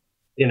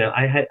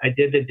 I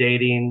did the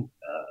dating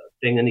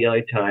thing in the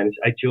LA Times.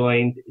 I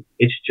joined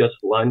It's Just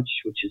Lunch,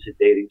 which is a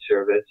dating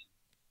service.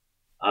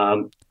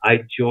 I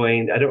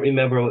don't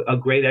remember, A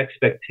Great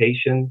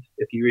Expectations,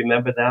 if you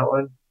remember that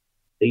one.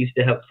 They used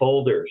to have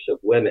folders of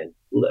women,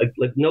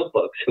 like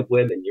notebooks of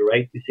women. You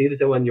see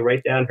the one, you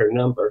write down her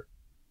number,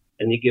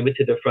 and you give it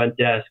to the front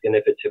desk, and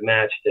if it's a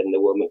match, then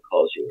the woman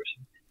calls you or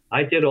something.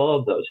 I did all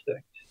of those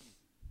things,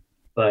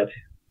 but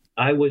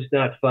I was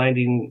not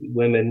finding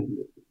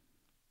women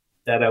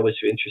that I was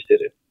interested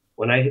in.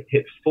 When I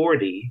hit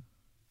 40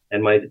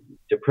 and my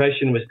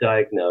depression was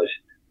diagnosed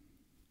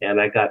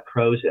and I got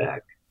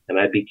Prozac and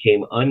I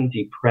became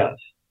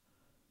undepressed,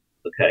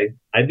 okay?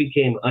 I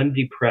became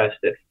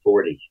undepressed at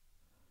 40.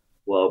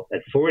 Well,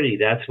 at 40,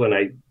 that's when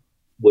I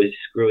was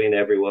screwing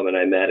every woman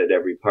I met at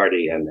every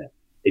party I met.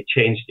 It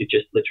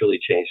just literally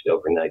changed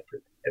overnight for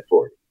me at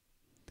 40.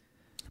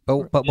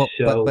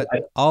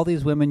 But all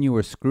these women you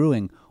were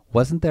screwing,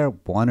 wasn't there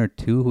one or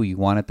two who you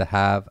wanted to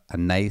have a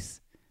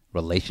nice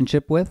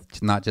relationship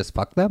with, not just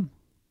fuck them?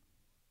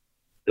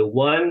 The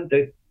one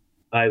that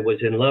I was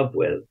in love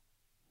with,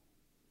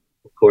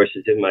 of course,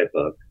 is in my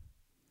book.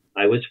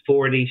 I was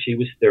 40, she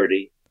was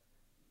 30,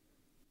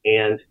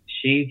 and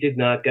she did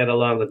not get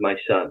along with my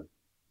son.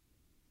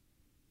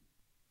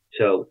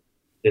 So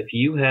if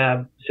you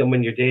have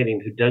someone you're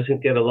dating who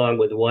doesn't get along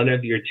with one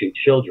of your two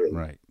children,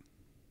 right,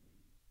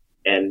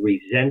 and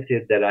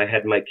resented that I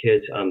had my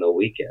kids on the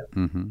weekend,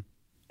 mm-hmm.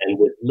 and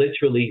would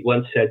literally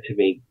once said to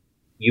me,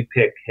 "You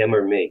pick him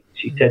or me."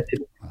 She said to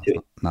me,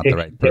 not the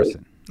right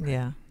person.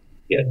 Yeah.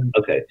 Yeah.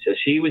 Okay. So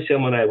she was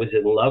someone I was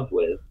in love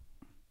with,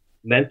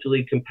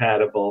 mentally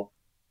compatible,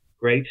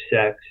 great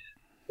sex,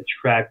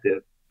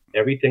 attractive,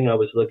 everything I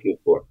was looking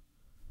for.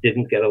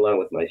 Didn't get along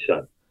with my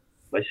son.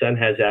 My son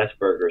has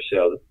Asperger's,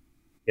 so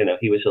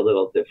he was a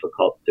little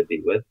difficult to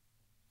be with.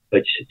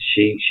 But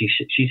she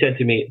said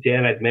to me,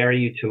 Dan, I'd marry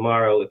you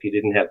tomorrow if you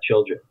didn't have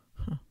children.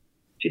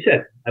 She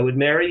said, I would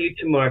marry you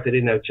tomorrow if I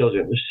didn't have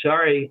children. I'm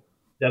sorry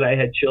that I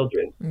had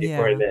children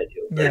before I met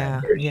you.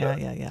 Yeah.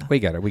 We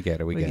get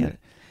it.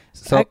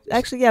 So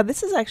Actually,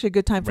 this is actually a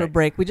good time for a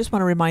break. We just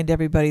want to remind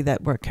everybody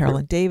that we're Carol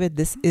and David.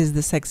 This is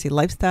The Sexy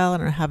Lifestyle,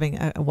 and are having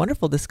a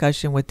wonderful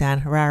discussion with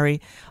Dan Harary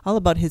all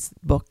about his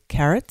book,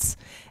 Carrots.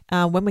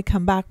 When we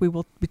come back, we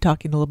will be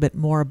talking a little bit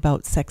more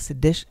about sex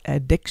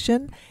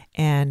addiction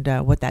and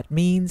what that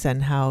means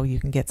and how you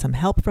can get some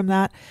help from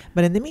that.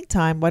 But in the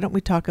meantime, why don't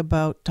we talk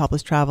about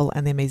Topless Travel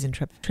and the amazing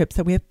trips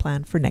that we have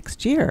planned for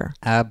next year?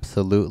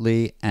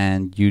 Absolutely.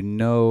 And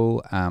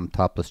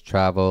Topless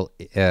Travel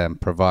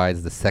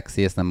provides the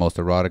sexiest and most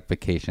erotic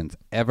vacations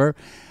ever.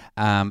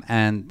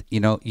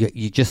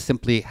 You just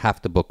simply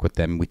have to book with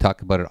them. We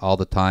talk about it all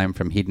the time,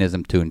 from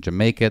Hedonism 2 in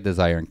Jamaica,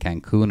 Desire in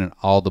Cancun, and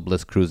all the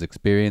Bliss Cruise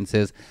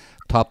experiences.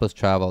 Topless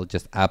Travel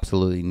just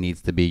absolutely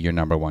needs to be your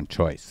number one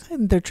choice.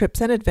 And their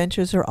trips and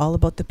adventures are all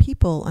about the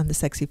people and the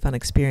sexy fun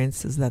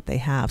experiences that they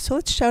have. So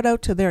let's shout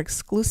out to their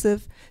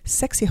exclusive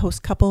sexy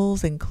host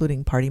couples,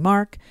 including Party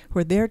Mark, who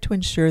are there to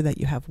ensure that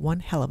you have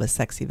one hell of a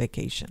sexy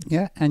vacation.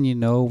 Yeah, and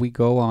we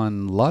go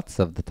on lots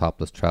of the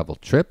Topless Travel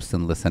trips,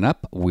 and listen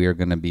up, we're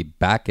going to be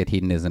back at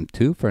Hedonism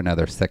 2 for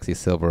another Sexy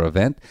Silver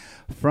event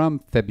from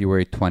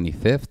February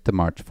 25th to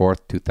March 4th,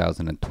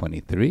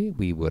 2023.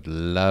 We would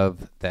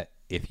love that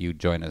if you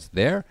join us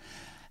there.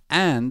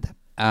 And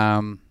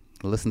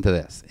listen to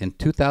this. In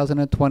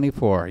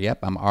 2024,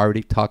 I'm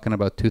already talking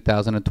about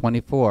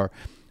 2024,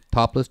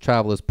 Topless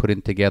Travel is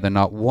putting together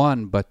not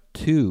one, but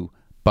two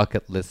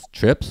bucket list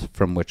trips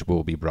from which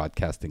we'll be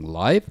broadcasting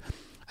live.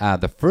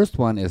 The first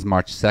one is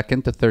March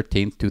 2nd to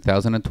 13th,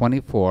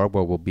 2024,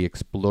 where we'll be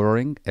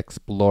exploring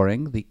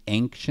the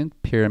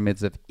ancient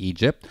pyramids of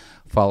Egypt,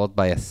 followed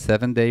by a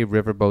 7-day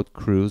riverboat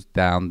cruise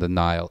down the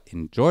Nile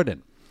in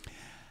Jordan.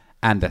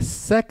 And the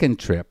second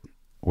trip,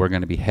 we're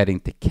going to be heading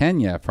to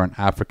Kenya for an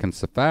African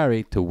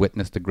safari to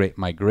witness the Great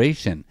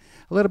Migration,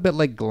 a little bit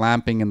like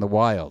glamping in the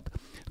wild,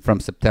 from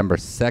September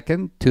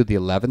 2nd to the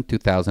 11th,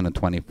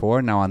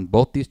 2024. Now, on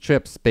both these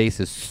trips,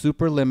 space is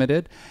super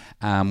limited.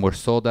 We're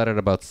sold out at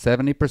about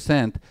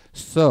 70%.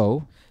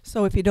 So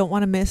if you don't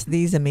want to miss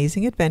these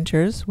amazing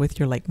adventures with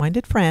your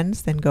like-minded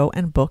friends, then go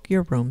and book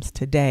your rooms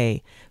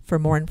today. For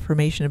more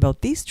information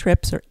about these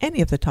trips or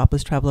any of the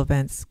Topless Travel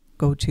events,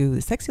 go to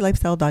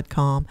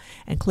thesexylifestyle.com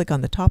and click on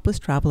the Topless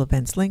Travel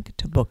Events link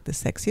to book the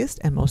sexiest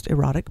and most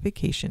erotic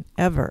vacation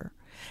ever.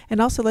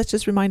 And also, let's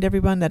just remind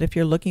everyone that if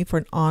you're looking for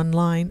an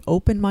online,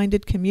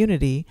 open-minded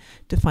community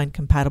to find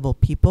compatible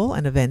people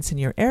and events in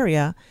your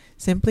area,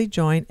 simply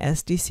join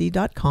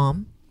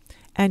sdc.com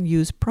and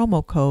use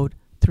promo code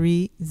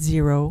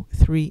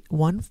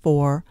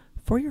 30314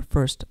 for your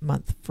first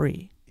month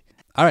free.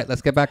 All right,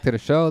 let's get back to the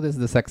show. This is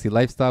The Sexy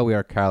Lifestyle. We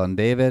are Carl and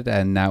David,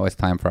 and now it's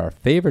time for our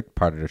favorite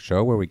part of the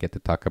show, where we get to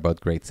talk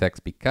about great sex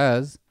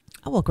because...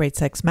 great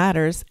sex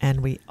matters,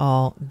 and we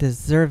all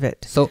deserve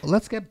it. So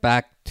let's get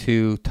back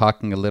to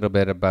talking a little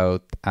bit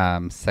about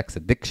Sex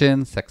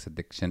Addiction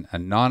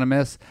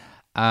Anonymous.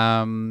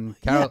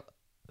 Carol,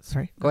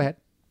 sorry. Go ahead.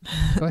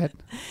 Go ahead.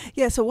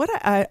 So what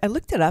I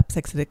looked it up,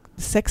 Sex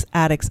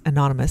Addicts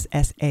Anonymous,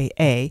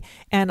 SAA,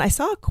 and I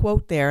saw a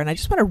quote there, and I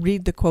just want to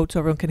read the quote so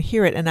everyone can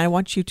hear it, and I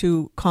want you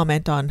to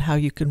comment on how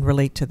you can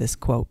relate to this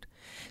quote.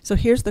 So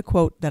here's the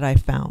quote that I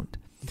found.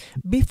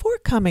 Before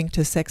coming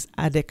to Sex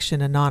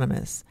Addiction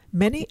Anonymous,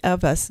 many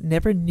of us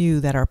never knew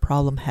that our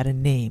problem had a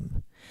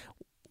name.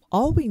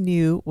 All we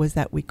knew was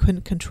that we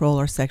couldn't control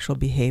our sexual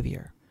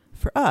behavior.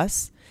 For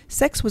us,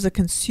 sex was a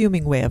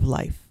consuming way of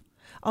life.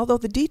 Although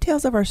the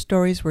details of our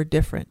stories were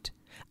different,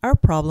 our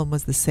problem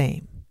was the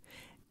same.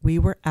 We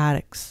were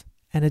addicts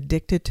and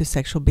addicted to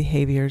sexual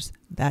behaviors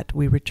that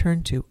we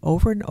returned to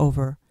over and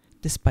over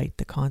despite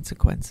the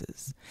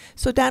consequences.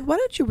 So Dan, why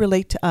don't you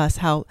relate to us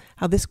how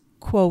this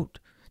quote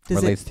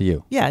relates to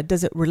you? Yeah,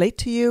 does it relate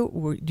to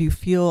you? Do you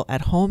feel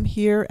at home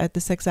here at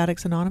the Sex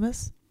Addicts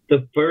Anonymous?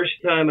 The first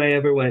time I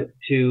ever went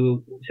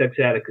to Sex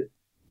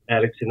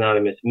Addicts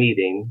Anonymous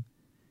meeting,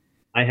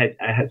 I had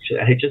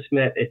just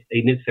met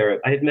a new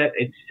therapist. I had met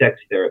a sex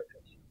therapist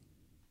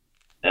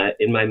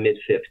in my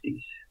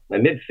mid-50s,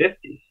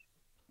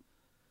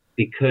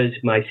 because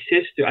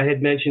I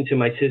had mentioned to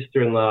my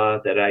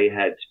sister-in-law that I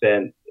had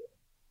spent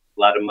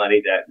a lot of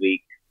money that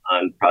week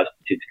on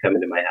prostitutes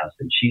coming to my house,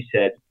 and she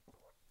said,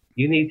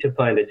 "You need to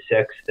find a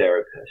sex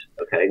therapist."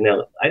 Okay,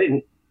 now I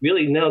didn't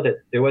really know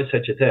that there was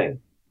such a thing.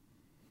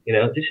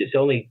 This is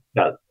only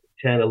about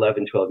 10,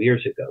 11, 12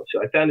 years ago.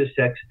 So I found a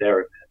sex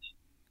therapist.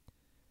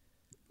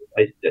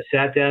 I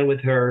sat down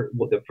with her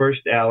the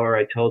first hour.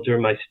 I told her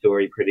my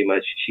story pretty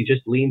much. She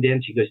just leaned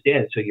in. She goes,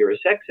 "Dan, so you're a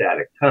sex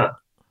addict, huh?"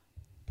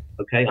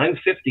 Okay, I'm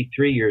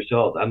 53 years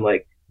old. I'm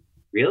like,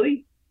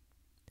 "Really?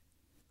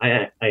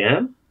 I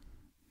am?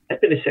 I've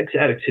been a sex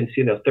addict since,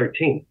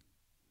 13.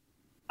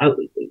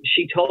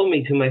 She told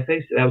me to my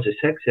face that I was a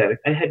sex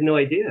addict. I had no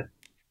idea.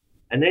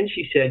 And then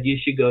she said, "You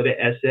should go to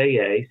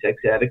SAA,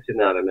 Sex Addicts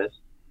Anonymous,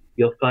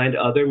 You'll find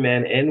other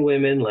men and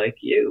women like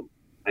you.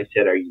 I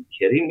said, are you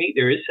kidding me?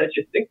 There is such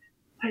a thing.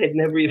 I'd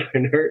never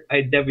even heard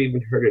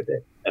of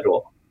it at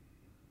all.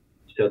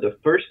 So the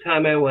first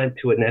time I went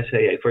to an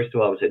SAA, first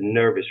of all, I was a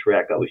nervous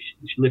wreck. I was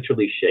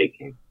literally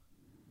shaking.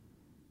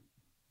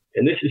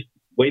 And this is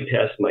way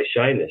past my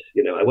shyness.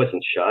 I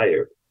wasn't shy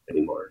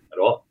anymore at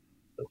all.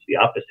 It's the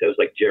opposite. I was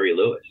like Jerry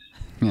Lewis.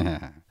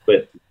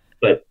 But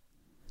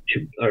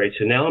all right.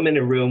 So now I'm in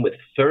a room with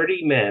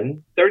 30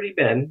 men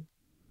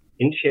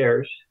in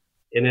chairs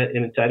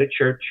inside a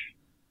church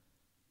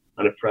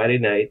on a Friday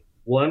night.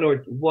 One or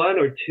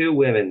two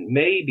women,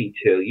 maybe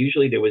two.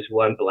 Usually there was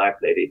one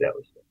black lady that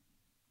was there.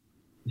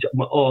 It's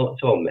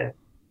all men.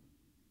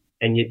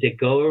 And they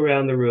go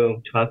around the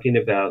room talking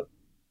about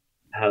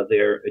how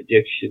their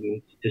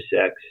addictions to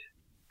sex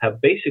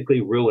have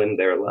basically ruined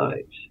their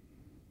lives.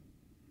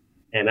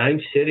 And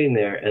I'm sitting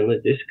there, and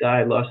this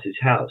guy lost his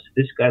house.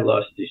 This guy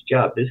lost his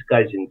job. This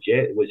guy's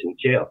was in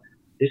jail.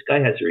 This guy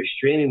has a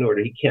restraining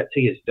order. He can't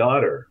see his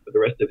daughter for the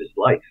rest of his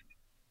life.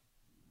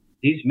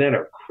 These men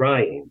are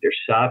crying. They're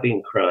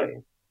sobbing,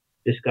 crying.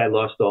 This guy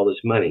lost all his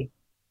money.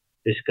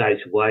 This guy's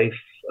wife,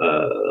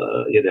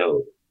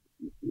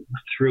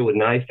 threw a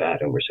knife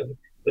at him or something,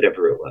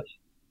 whatever it was.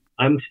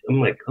 I'm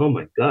like, oh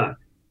my God.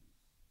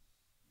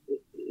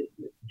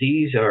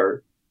 These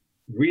are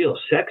real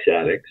sex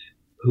addicts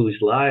whose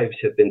lives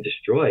have been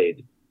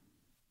destroyed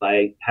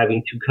by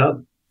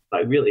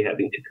really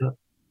having to come.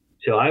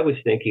 So I was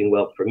thinking,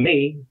 well, for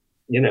me,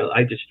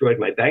 I destroyed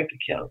my bank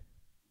account,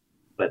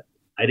 but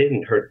I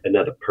didn't hurt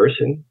another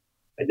person.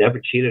 I never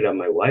cheated on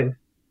my wife.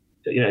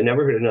 So, I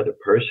never hurt another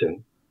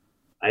person.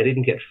 I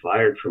didn't get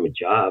fired from a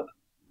job.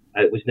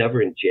 I was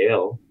never in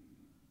jail.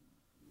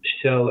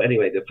 So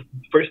anyway, the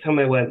first time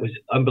I went was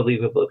an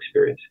unbelievable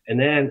experience. And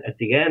then at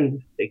the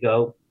end, they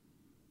go,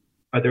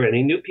 are there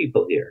any new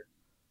people here?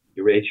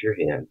 You raise your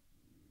hand.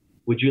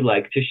 Would you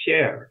like to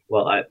share?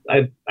 Well, I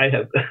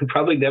have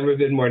probably never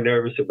been more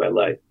nervous in my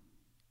life.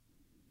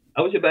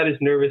 I was about as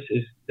nervous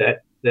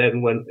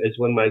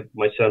when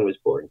my son was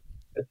born.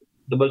 That's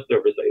the most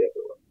nervous I ever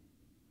was.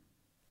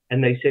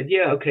 And they said,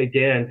 yeah, okay,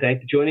 Dan,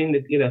 thank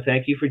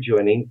you for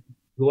joining.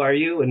 Who are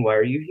you and why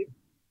are you here?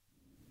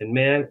 And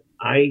man,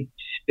 I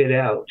spit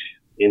out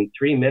in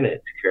 3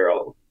 minutes,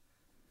 Carol,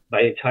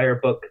 my entire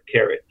book,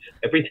 Carrots.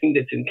 Everything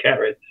that's in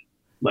Carrots,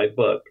 my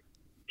book,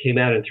 came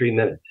out in 3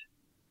 minutes.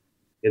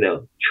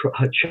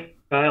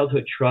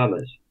 Childhood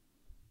traumas.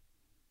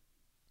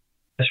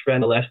 Best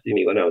friend molested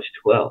me when I was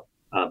 12.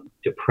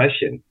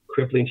 Depression,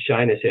 crippling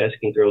shyness,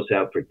 asking girls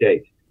out for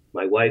dates.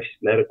 My wife's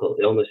medical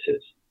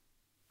illnesses.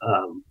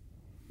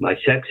 My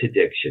sex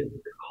addiction,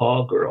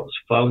 call girls,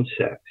 phone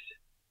sex,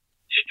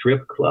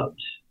 strip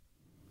clubs.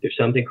 There's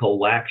something called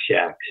whack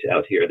shacks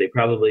out here. They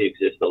probably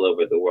exist all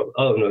over the world.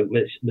 Oh no,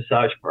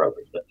 massage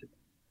parlors. That's it.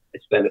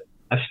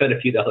 I've spent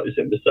a few dollars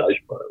in massage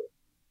parlors.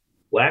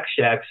 Whack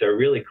shacks are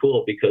really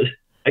cool because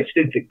I just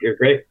think they're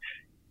great.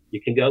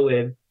 You can go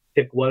in,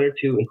 pick one or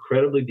two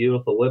incredibly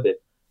beautiful women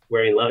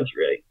wearing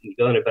lingerie. You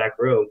go in a back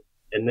room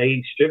and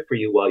they strip for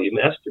you while you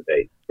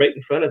masturbate. Right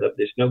in front of them.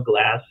 There's no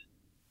glass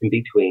in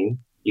between.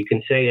 You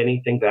can say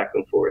anything back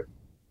and forth.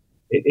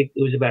 It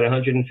was about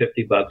 $150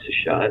 a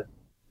shot.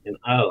 And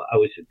I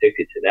was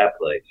addicted to that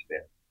place,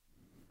 man.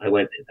 I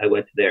went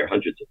there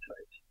hundreds of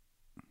times.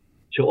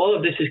 So all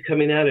of this is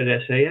coming out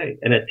at SAA.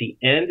 And at the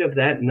end of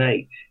that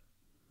night,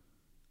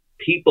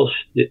 people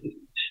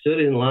stood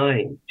in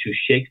line to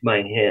shake my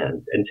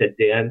hand and said,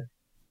 Dan,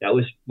 that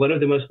was one of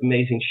the most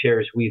amazing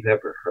shares we've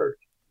ever heard.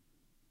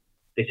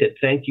 They said,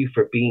 thank you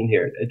for being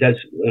here.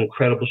 That's an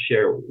incredible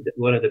share,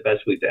 one of the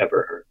best we've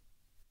ever heard.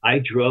 I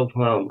drove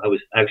home. I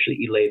was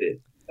actually elated.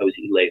 I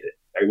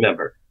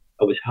remember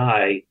I was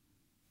high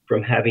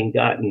from having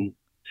gotten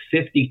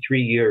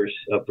 53 years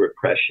of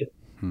repression.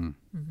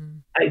 Mm-hmm.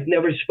 I'd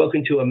never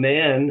spoken to a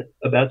man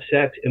about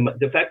sex. And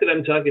the fact that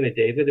I'm talking to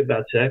David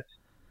about sex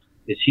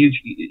is huge.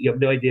 You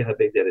have no idea how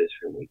big that is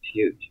for me. It's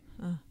huge.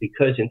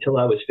 Because until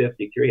I was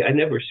 53, I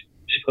never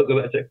spoke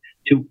about sex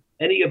to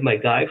any of my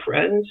guy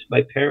friends,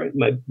 my parents,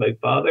 my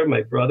father,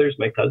 my brothers,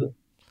 my cousins.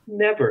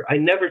 Never. I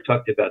never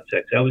talked about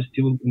sex. I was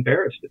too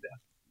embarrassed about it.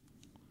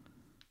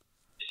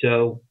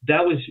 So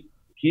that was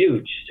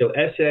huge. So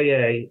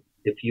SAA,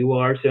 if you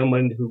are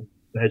someone who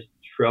has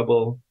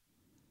trouble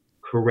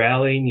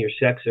corralling your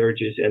sex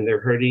urges and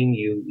they're hurting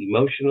you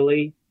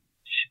emotionally,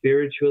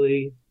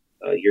 spiritually,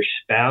 your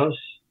spouse,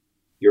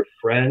 your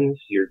friends,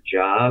 your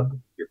job,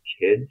 your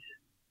kids,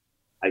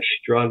 I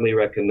strongly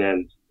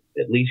recommend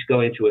at least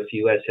going to a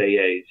few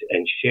SAAs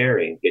and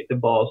sharing. Get the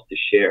balls to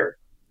share,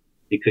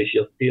 because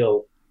you'll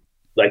feel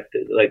like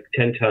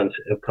 10 tons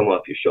have come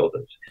off your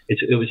shoulders.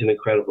 It was an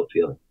incredible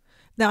feeling.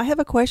 Now, I have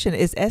a question.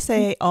 Is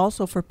SAA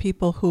also for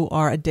people who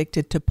are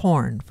addicted to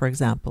porn, for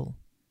example?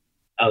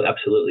 Oh,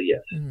 absolutely,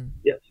 yes. Mm-hmm.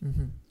 Yes.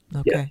 Mm-hmm.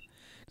 Okay. Yes.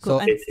 So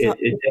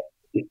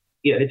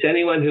it's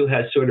anyone who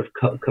has sort of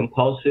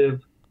compulsive,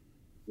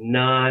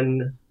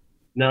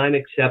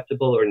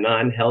 non-acceptable or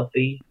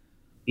non-healthy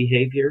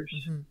behaviors.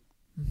 Mm-hmm.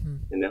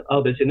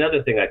 Mm-hmm. There's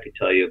another thing I could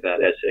tell you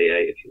about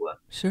SAA if you want.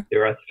 Sure.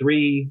 There are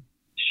 3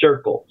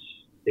 circles.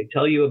 They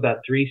tell you about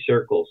 3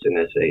 circles in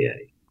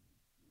SAA.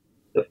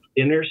 The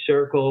inner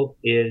circle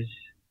is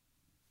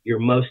your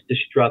most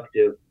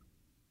destructive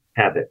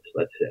habits,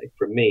 let's say.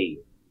 For me,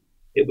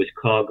 it was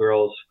call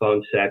girls,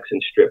 phone sex,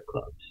 and strip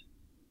clubs,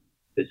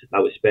 because I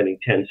was spending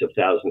tens of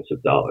thousands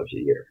of dollars a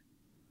year.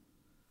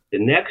 The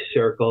next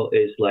circle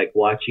is like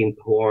watching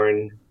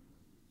porn,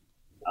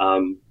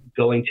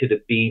 going to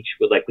the beach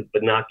with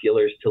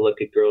binoculars to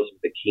look at girls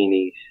with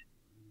bikinis.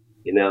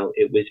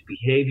 It was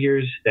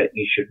behaviors that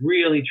you should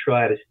really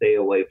try to stay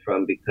away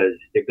from because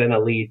they're going to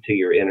lead to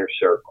your inner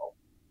circle.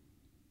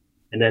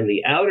 And then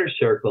the outer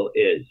circle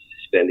is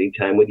spending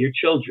time with your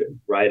children,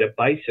 ride a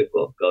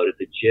bicycle, go to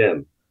the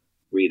gym,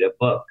 read a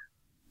book,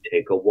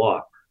 take a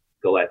walk,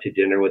 go out to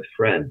dinner with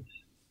friends.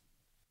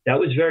 That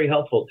was very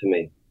helpful to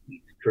me.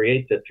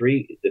 Create the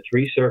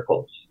three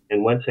circles.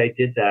 And once I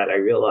did that, I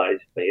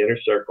realized my inner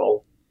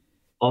circle,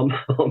 all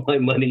my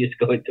money is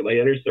going to my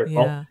inner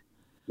circle. Yeah.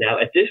 Now,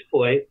 at this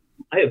point,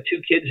 I have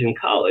 2 kids in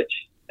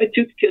college. I had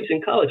 2 kids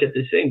in college at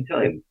the same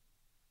time.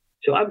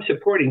 So I'm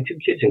supporting 2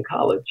 kids in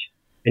college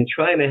and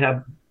trying to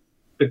have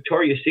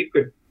Victoria's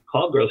Secret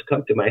call girls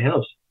come to my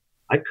house.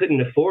 I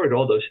couldn't afford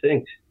all those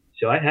things.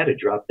 So I had to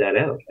drop that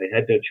out. I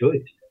had no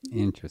choice.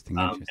 Interesting.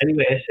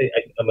 Anyway,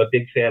 I'm a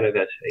big fan of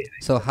SAA.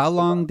 So how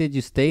long did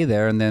you stay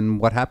there, and then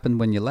what happened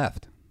when you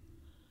left?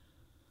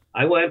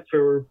 I went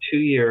for 2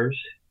 years,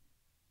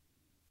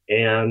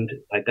 and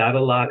I got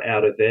a lot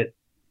out of it.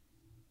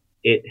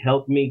 It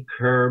helped me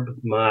curb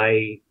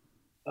my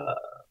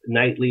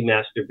nightly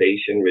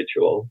masturbation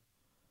ritual.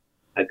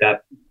 I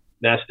got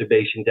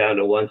masturbation down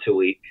to once a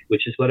week,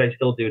 which is what I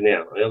still do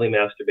now. I only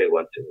masturbate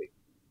once a week.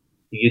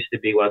 It used to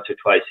be once or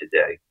twice a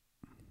day.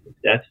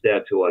 That's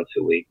down to once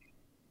a week.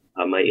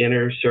 My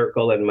inner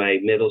circle and my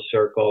middle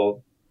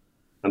circle,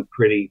 I'm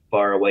pretty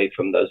far away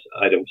from those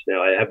items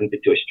now. I haven't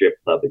been to a strip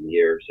club in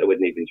years. I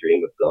wouldn't even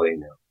dream of going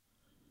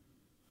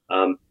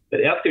now.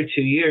 But after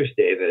 2 years,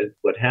 David,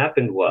 what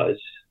happened was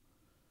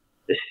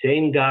the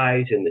same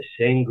guys in the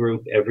same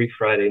group every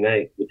Friday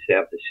night would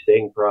have the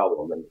same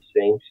problem and the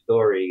same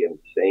story and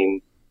the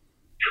same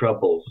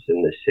troubles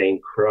and the same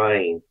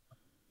crying.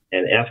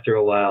 And after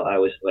a while, I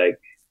was like,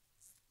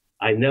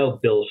 I know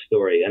Bill's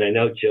story, and I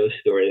know Joe's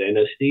story, and I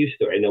know Steve's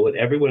story. I know what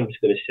everyone was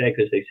going to say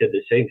because they said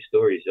the same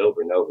stories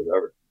over and over and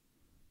over.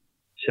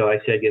 So I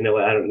said, you know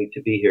what, I don't need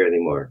to be here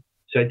anymore.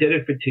 So I did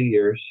it for 2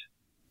 years.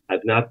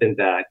 I've not been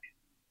back.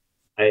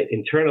 I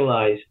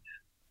internalized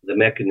the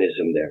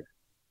mechanism there.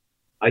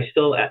 I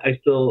still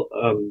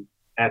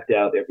act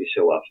out every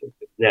so often.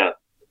 Now,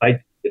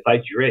 if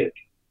I drink,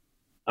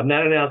 I'm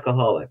not an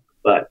alcoholic,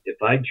 but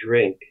if I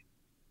drink,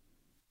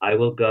 I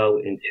will go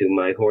into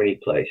my horny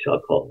place,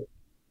 I'll call it.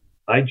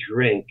 If I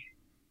drink,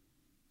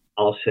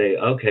 I'll say,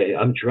 okay,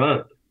 I'm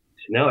drunk.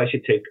 So now I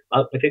think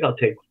I'll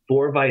take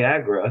 4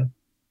 Viagra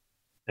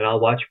and I'll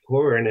watch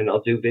porn and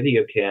I'll do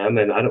video cam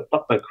and I don't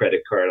fuck my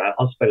credit card.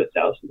 I'll spend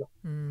 $1,000.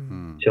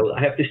 Mm. So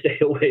I have to stay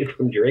away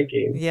from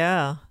drinking.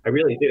 Yeah. I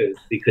really do,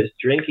 because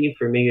drinking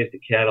for me is the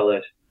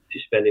catalyst to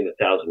spending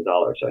 $1,000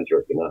 on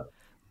jerking up.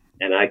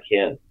 And I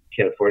can't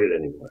afford it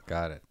anymore.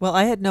 Got it. Well,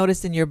 I had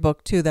noticed in your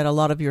book, too, that a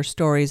lot of your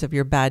stories of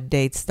your bad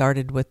dates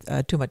started with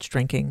too much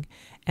drinking.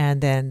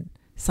 And then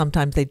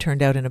sometimes they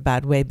turned out in a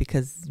bad way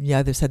because you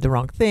either said the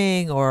wrong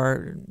thing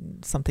or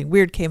something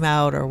weird came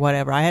out or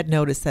whatever. I had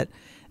noticed that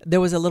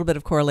there was a little bit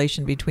of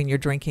correlation between your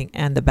drinking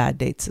and the bad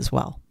dates as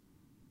well.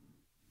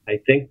 I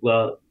think,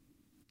 well,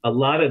 a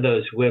lot of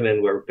those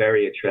women were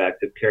very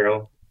attractive,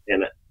 Carol.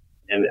 And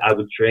I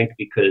would drink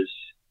because...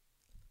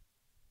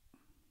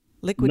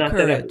 Liquid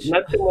courage.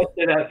 Not so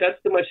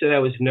much that I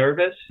was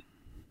nervous,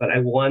 but I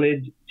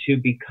wanted to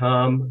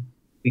become,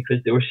 because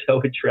they were so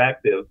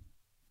attractive,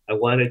 I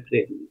wanted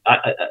to,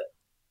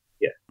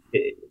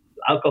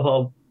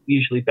 alcohol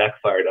usually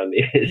backfired on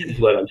me, is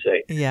what I'm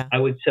saying. Yeah. I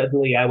would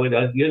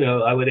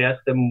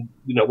ask them,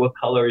 what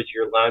color is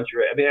your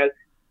lingerie? I mean,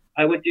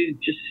 I would do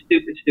just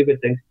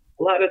stupid things.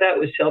 A lot of that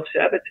was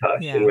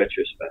self-sabotage in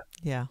retrospect.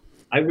 Yeah.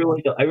 I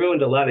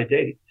ruined a lot of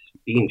dates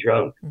being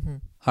drunk. Mm-hmm.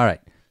 All right.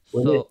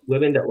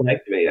 Women that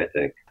liked me, I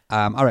think.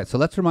 All right, so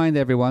let's remind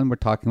everyone we're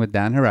talking with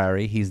Dan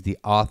Harary. He's the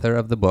author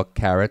of the book,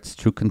 Carrots,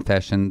 True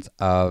Confessions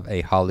of a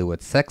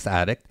Hollywood Sex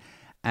Addict.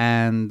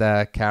 And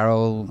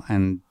Carol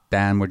and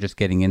Dan were just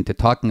getting into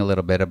talking a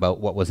little bit about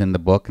what was in the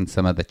book and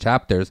some of the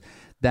chapters.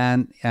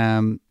 Dan,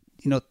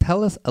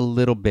 tell us a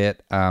little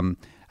bit.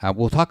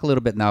 We'll talk a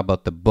little bit now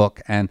about the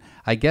book. And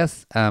I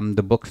guess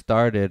the book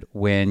started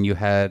when you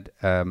had...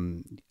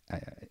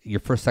 your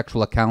first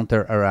sexual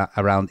encounter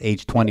around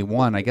age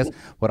 21. I guess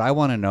what I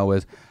want to know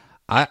is,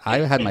 I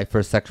had my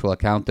first sexual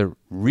encounter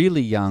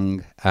really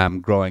young,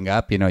 growing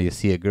up. You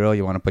see a girl,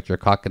 you want to put your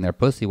cock in their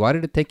pussy. Why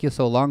did it take you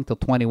so long till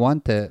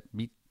 21 to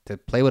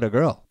play with a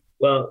girl?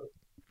 Well,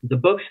 the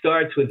book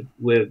starts with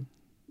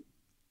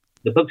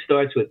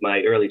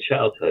my early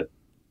childhood.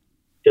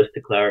 Just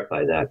to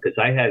clarify that, because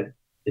I had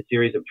a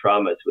series of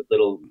traumas with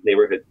little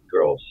neighborhood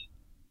girls,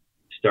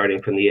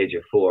 starting from the age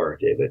of 4,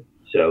 David.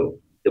 So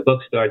the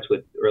book starts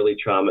with early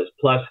traumas.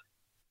 Plus,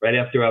 Right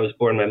after I was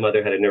born, my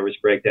mother had a nervous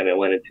breakdown and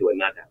went into a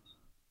nut house.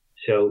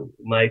 So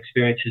my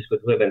experiences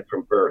with women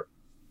from birth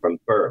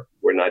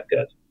were not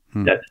good.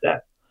 That's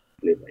that.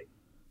 Anyway,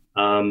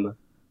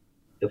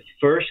 the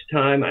first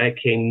time I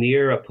came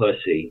near a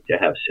pussy to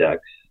have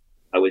sex,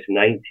 I was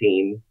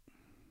 19,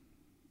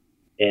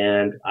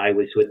 and I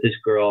was with this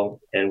girl,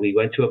 and we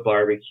went to a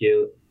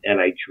barbecue, and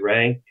I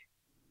drank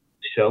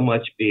so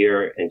much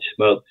beer and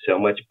smoked so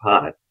much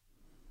pot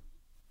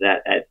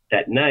that at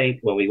that night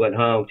when we went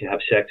home to have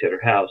sex at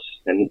her house,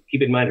 and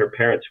keep in mind her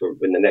parents were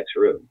in the next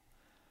room,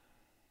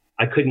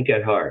 I couldn't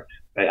get hard.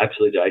 I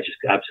just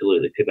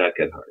absolutely could not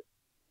get hard.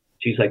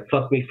 She's like,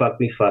 fuck me, fuck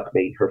me, fuck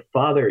me. Her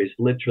father is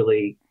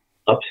literally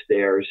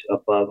upstairs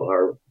above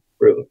our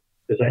room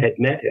because I had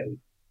met him.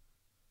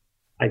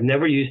 I'd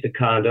never used a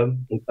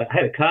condom. I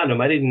had a condom.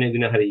 I didn't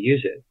even know how to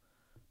use it.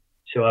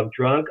 So I'm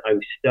drunk. I'm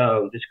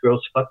stoned. This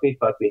girl's fuck me,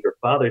 fuck me. Her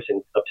father's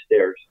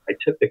upstairs. I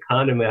took the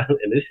condom out,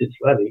 and this is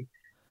funny.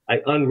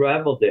 I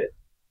unraveled it.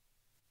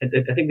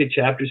 I think the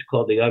chapter's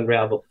called The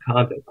Unraveled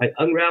Condom. I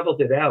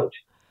unraveled it out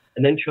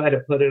and then tried to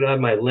put it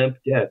on my limp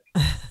dick.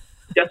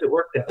 It doesn't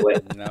work that way.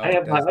 No, I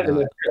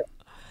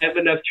have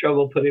enough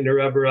trouble putting the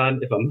rubber on.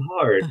 If I'm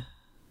hard,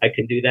 I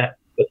can do that.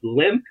 But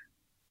limp,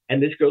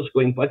 and this girl's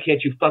going, why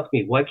can't you fuck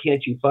me? Why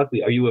can't you fuck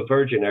me? Are you a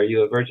virgin? Are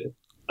you a virgin?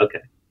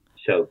 Okay.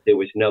 So there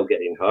was no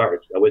getting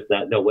hard. No way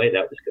that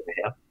was going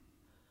to happen.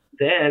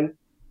 Then,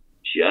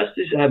 just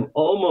as I'm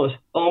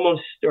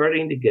almost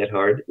starting to get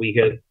hard, we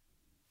hear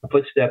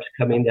footsteps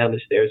coming down the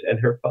stairs, and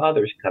her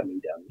father's coming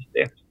down the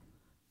stairs.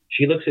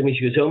 She looks at me.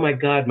 She goes, oh, my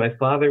God, my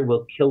father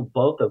will kill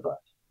both of us.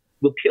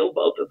 Will kill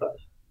both of us.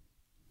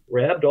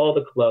 Grabbed all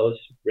the clothes,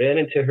 ran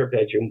into her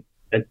bedroom,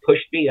 and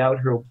pushed me out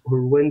her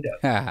window.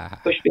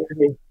 Pushed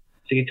me.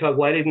 So you talk,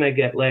 why didn't I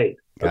get laid?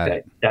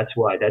 Okay, that's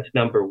why. That's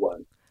number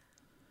one.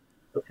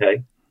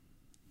 Okay?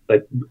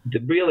 But the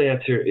real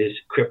answer is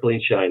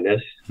crippling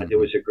shyness. There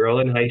was a girl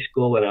in high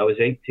school when I was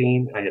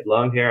 18. I had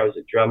long hair. I was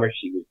a drummer.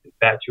 She was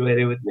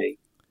infatuated with me.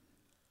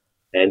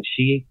 And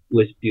she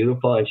was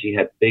beautiful, and she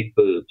had big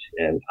boobs.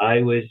 And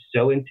I was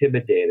so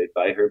intimidated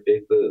by her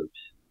big boobs.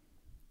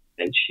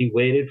 And she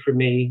waited for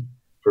me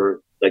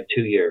for like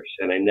 2 years,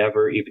 and I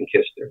never even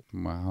kissed her.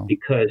 Wow.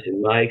 Because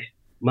in my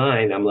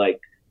mind, I'm like,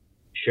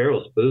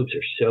 Cheryl's boobs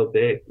are so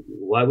big.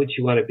 Why would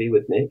she want to be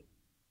with me?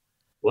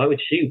 Why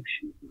would she,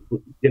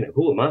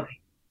 who am I?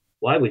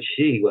 Why would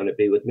she want to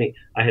be with me?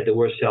 I had the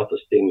worst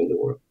self-esteem in the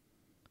world.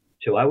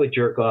 So I would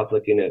jerk off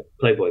looking at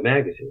Playboy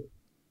magazine.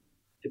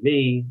 To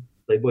me,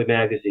 Playboy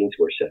magazines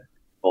were sex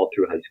all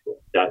through high school.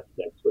 That's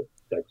what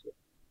sex was.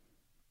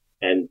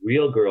 And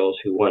real girls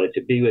who wanted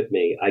to be with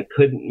me, I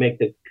couldn't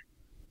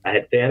I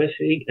had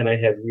fantasy and I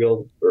had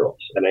real girls,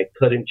 and I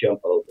couldn't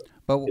jump over.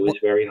 But it was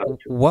very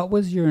hard. What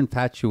was your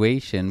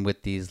infatuation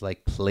with these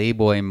like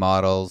Playboy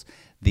models,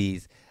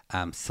 these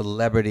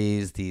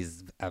celebrities,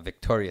 these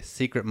Victoria's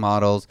Secret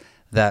models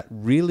that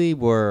really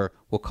were,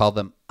 we'll call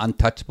them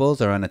untouchables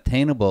or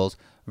unattainables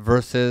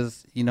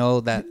versus,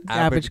 that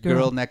average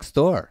girl next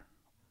door?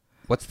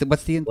 What's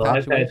the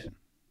infatuation?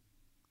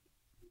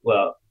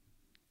 Well,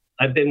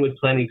 I've been with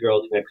plenty of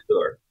girls next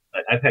door.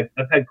 I've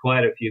had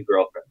quite a few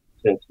girlfriends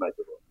since my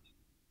divorce.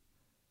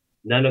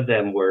 Some of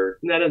them were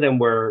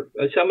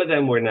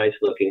nice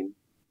looking.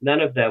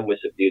 None of them was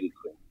a beauty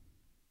queen.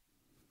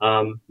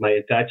 My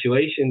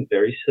infatuation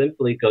very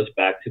simply goes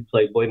back to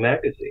Playboy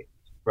magazine.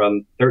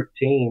 From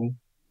 13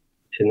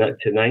 to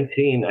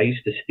 19, I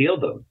used to steal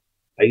them.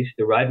 I used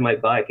to ride my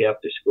bike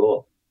after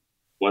school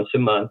once a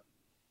month,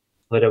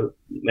 put a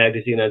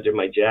magazine under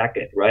my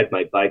jacket, ride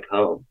my bike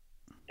home.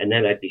 And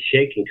then I'd be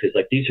shaking because,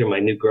 these are my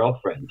new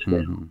girlfriends now.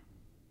 Mm-hmm.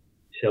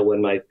 So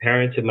when my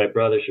parents and my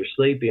brothers are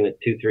sleeping at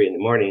 2, 3 in the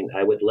morning,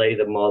 I would lay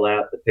them all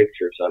out, the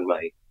pictures on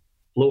my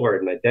floor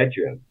in my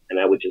bedroom. And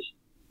I would just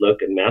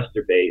look and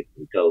masturbate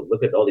and go,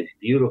 look at all these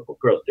beautiful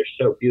girls. They're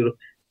so beautiful.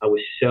 I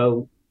was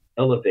so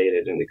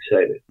elevated and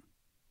excited.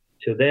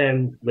 So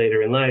then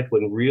later in life,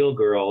 when real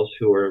girls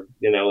who are,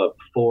 a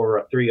 4,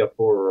 a 3, a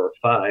 4, or a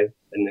 5,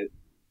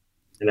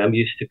 and I'm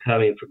used to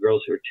coming for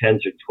girls who are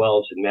 10s or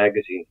 12s in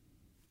magazines,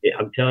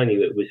 I'm telling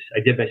you, I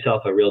did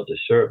myself a real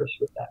disservice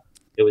with that.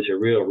 It was a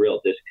real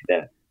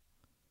disconnect.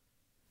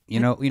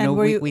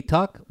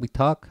 We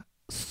talk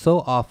so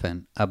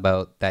often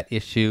about that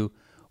issue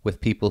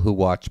with people who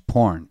watch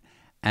porn.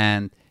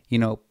 And,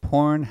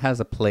 porn has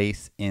a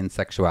place in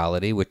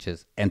sexuality, which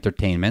is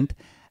entertainment.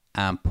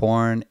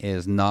 Porn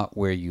is not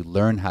where you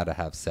learn how to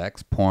have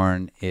sex.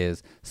 Porn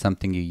is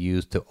something you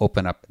use to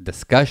open up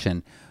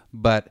discussion.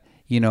 But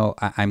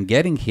I'm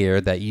getting here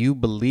that you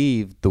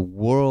believe the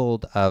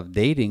world of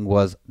dating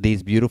was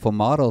these beautiful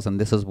models,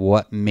 and this is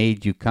what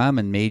made you come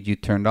and made you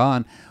turned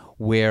on.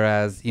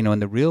 Whereas, in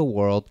the real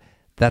world,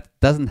 that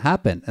doesn't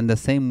happen. And the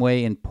same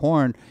way in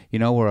porn,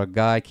 where a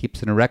guy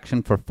keeps an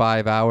erection for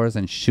 5 hours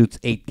and shoots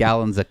 8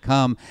 gallons of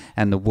cum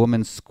and the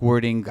woman's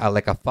squirting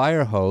like a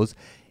fire hose.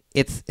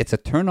 It's a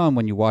turn on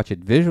when you watch it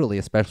visually,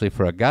 especially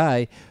for a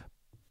guy.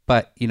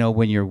 But,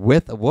 when you're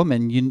with a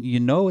woman, you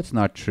know it's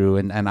not true.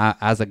 And I,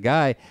 as a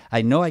guy,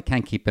 I know I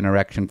can't keep an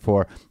erection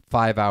for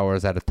 5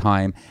 hours at a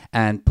time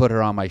and put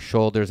her on my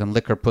shoulders and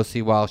lick her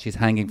pussy while she's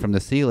hanging from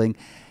the ceiling.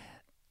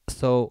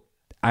 So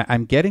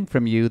I'm getting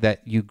from you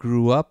that you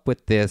grew up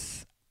with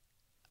this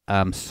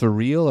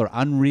surreal or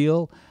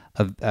unreal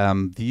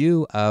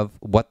view of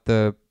what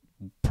the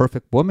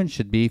perfect woman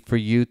should be for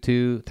you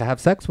to have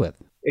sex with.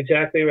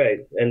 Exactly right.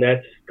 And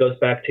that goes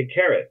back to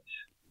carrots.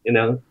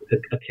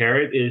 A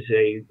carrot is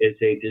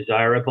a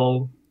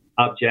desirable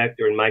object,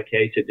 or in my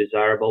case, a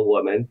desirable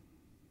woman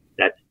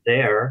that's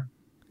there,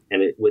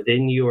 and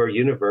within your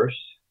universe.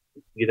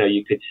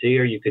 You could see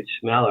her, you could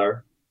smell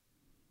her,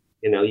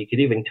 you could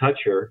even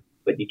touch her,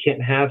 but you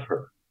can't have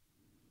her.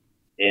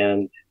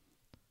 And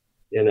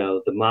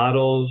the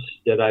models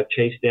that I've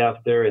chased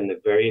after and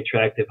the very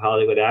attractive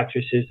Hollywood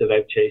actresses that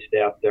I've chased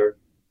after,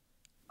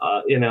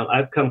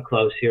 I've come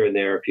close here and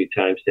there a few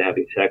times to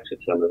having sex with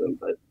some of them,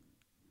 but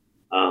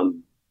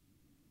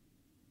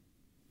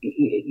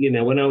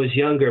when I was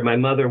younger, my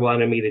mother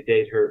wanted me to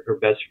date her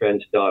best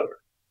friend's daughter.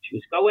 She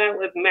was, go out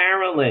with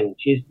Marilyn.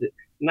 She's the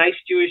nice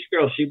Jewish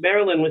girl.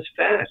 Marilyn was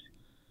fat.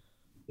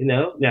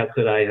 Now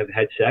could I have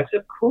had sex?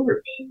 Of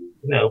course.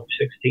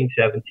 16,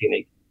 17,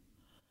 18.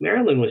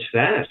 Marilyn was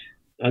fat.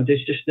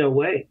 There's just no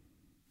way.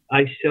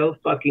 I so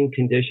fucking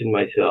conditioned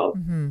myself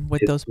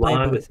with those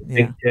blonde with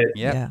big tits.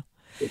 Yeah.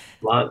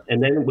 Blonde.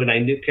 And then when I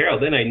knew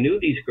Carol, I knew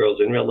these girls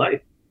in real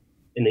life.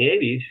 In the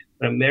 80s,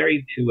 I'm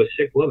married to a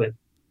sick woman.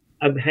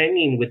 I'm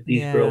hanging with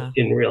these girls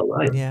in real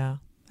life. Yeah.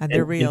 And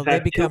they're real.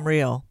 Fact, they become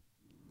real.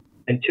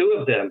 And two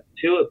of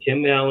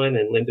Kim Allen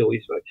and Linda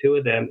Wiesma, two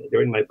of them,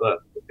 they're in my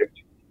book, the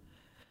pictures.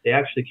 They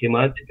actually came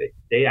on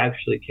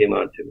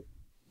to me.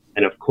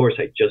 And of course,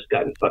 I just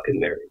gotten fucking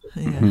married.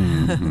 Yeah.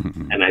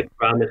 And I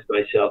promised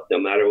myself, no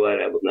matter what,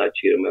 I will not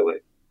cheat on my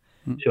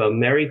wife. So I'm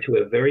married to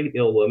a very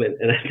ill woman,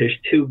 and there's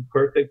two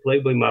perfect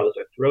Playboy models.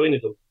 I'm throwing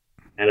them,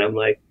 and I'm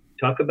like,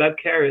 talk about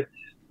carrots.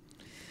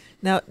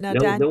 Now,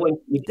 Dan,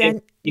 you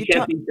can't beat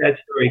that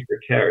story for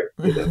carrots.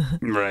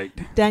 Right.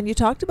 Dan, you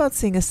talked about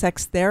seeing a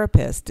sex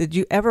therapist. Did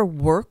you ever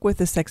work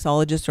with a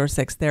sexologist or a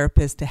sex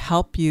therapist to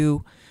help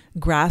you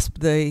grasp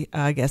the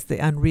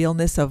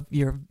unrealness of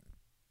your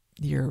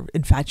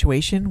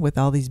infatuation with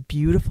all these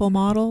beautiful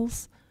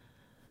models?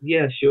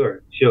 Yeah,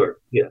 sure.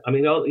 Yeah, I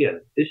mean,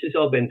 this has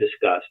all been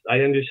discussed. I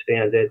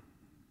understand it.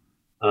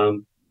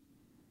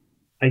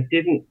 I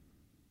didn't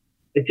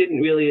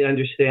really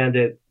understand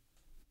it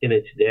in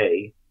its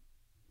day.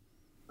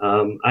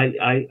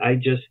 I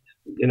just,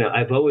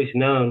 I've always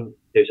known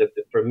there's a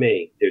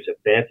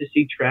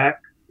fantasy track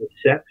with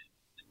sex,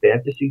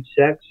 fantasy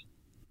sex,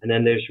 and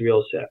then there's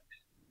real sex.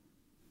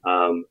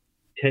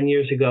 10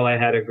 years ago, I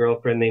had a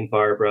girlfriend named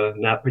Barbara,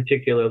 not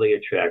particularly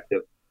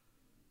attractive.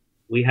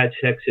 We had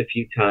sex a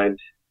few times.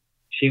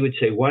 She would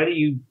say, why do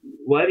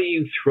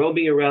you throw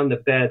me around the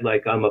bed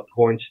like I'm a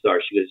porn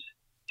star? She goes,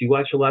 do you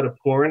watch a lot of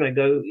porn? I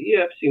go,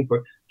 yeah, I've seen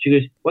porn. She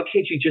goes, why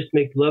can't you just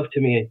make love to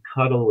me and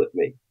cuddle with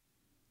me?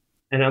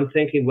 And I'm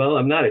thinking, well,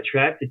 I'm not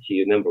attracted to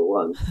you, number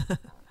one.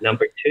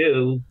 Number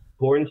two,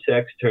 porn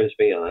sex turns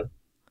me on.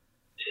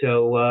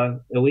 So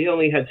we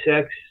only had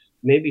sex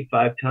maybe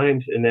 5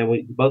 times, and then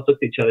we both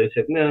looked at each other and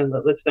said, no,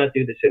 let's not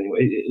do this anymore.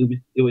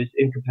 It was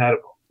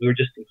incompatible. We were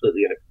just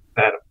completely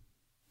incompatible.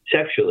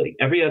 Sexually,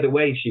 every other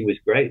way, she was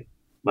great.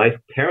 My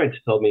parents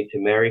told me to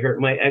marry her.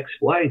 My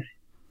ex-wife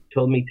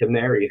told me to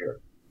marry her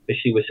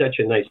because she was such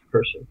a nice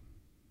person.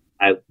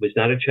 I was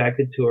not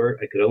attracted to her.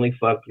 I could only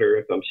fuck her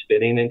if I'm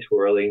spinning and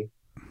twirling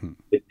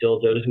with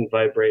dildos and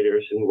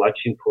vibrators and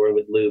watching porn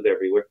with lube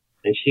everywhere.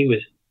 And she was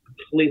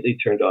completely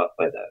turned off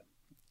by that.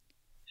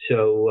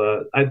 So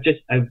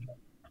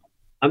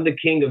I'm the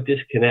king of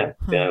disconnect.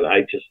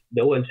 And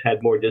no one's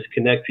had more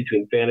disconnect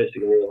between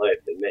fantasy and real life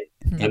than me.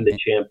 I'm the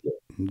champion.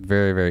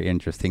 Very, very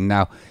interesting.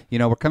 Now,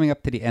 we're coming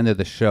up to the end of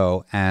the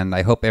show, and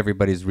I hope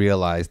everybody's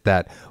realized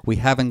that we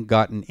haven't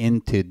gotten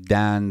into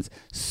Dan's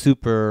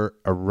super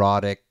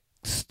erotic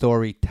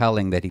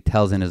storytelling that he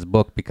tells in his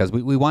book, because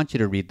we want you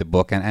to read the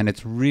book, and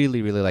it's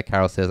really, really, like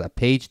Carol says, a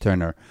page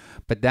turner.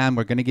 But Dan,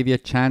 we're going to give you a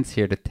chance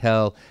here to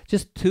tell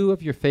just 2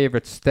 of your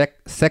favorite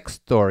sex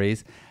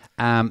stories,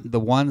 the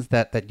ones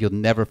that you'll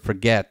never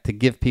forget, to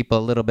give people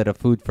a little bit of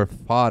food for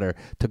fodder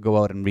to go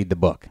out and read the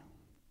book.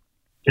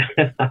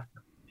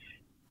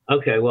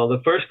 Okay, well,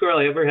 the first girl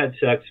I ever had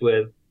sex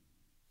with,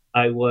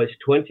 I was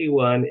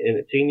 21 and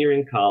a senior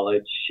in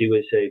college. She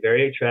was a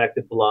very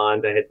attractive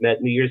blonde I had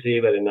met New Year's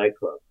Eve at a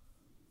nightclub.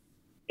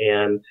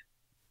 And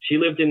she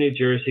lived in New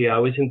Jersey. I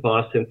was in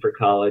Boston for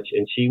college,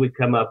 and she would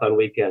come up on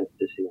weekends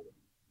to see me.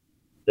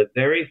 The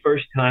very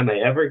first time I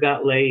ever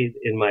got laid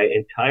in my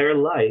entire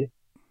life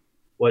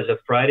was a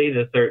Friday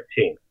the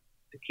 13th.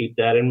 To keep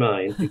that in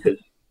mind, because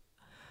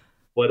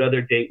what other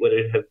date would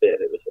it have been?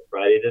 It was a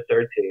Friday the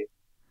 13th.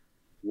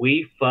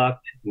 We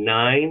fucked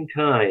 9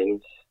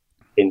 times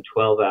in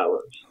 12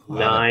 hours. Wow.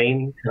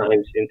 9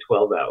 times in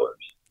 12 hours.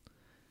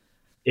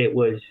 It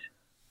was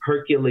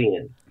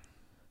Herculean.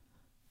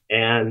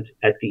 And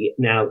I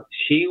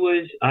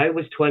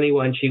was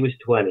 21, she was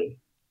 20.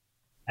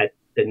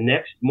 The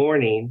next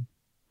morning,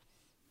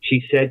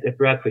 she said at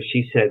breakfast,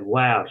 she said,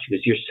 wow, she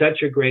goes, you're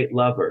such a great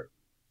lover.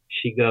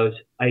 She goes,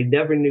 I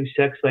never knew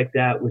sex like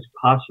that was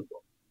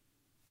possible.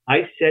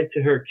 I said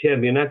to her,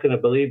 Kim, you're not going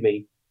to believe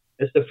me.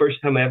 That's the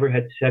first time I ever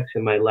had sex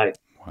in my life.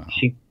 Wow.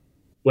 She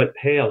went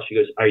pale. She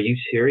goes, are you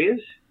serious?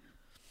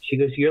 She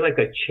goes, you're like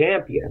a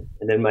champion.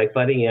 And then my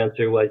funny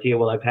answer was, yeah,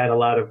 well, I've had a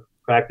lot of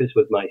practice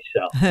with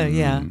myself.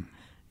 Yeah.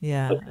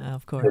 Yeah,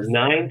 of So course.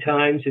 9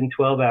 times in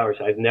 12 hours.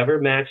 I've never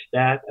matched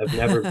that. I've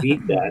never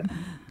beat that.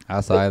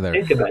 Us either.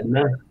 Think about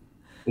that.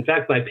 In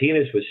fact, my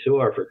penis was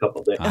sore for a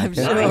couple of days. I'm I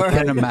sure.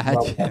 can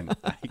imagine.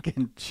 I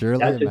can surely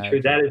That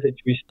imagine. is a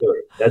true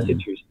story. That's a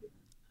true story.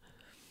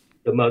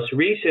 The most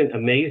recent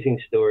amazing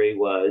story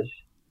was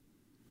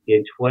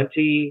in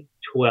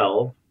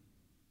 2012,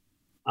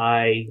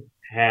 I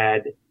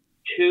had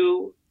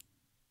 2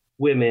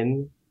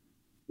 women.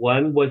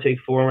 One was a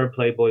former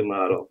Playboy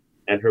model,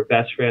 and her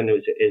best friend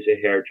is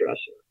a hairdresser.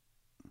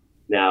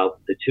 Now,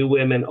 the 2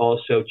 women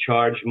also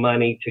charge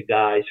money to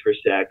guys for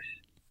sex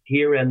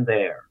here and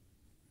there.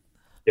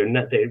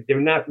 They're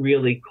not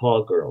really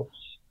call girls,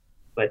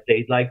 but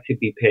they like to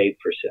be paid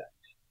for sex.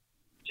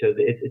 So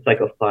it's like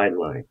a fine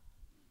line.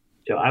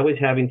 So I was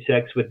having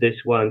sex with this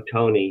one,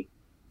 Tony,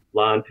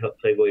 blonde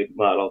Playboy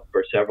model,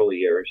 for several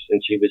years,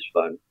 and she was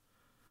fun.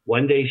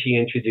 One day she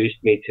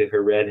introduced me to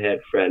her redhead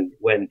friend,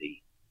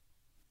 Wendy,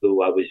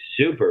 who I was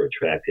super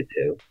attracted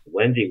to.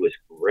 Wendy was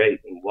great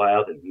and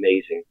wild and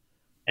amazing.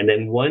 And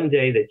then one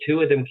day the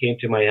 2 of them came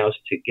to my house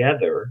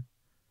together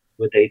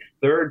with a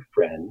third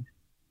friend,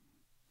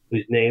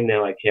 whose name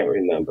now I can't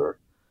remember.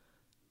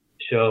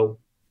 So,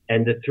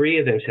 and the 3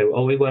 of them said,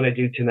 all we want to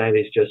do tonight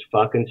is just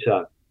fucking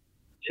suck.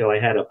 So I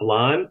had a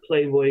blonde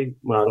Playboy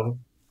model,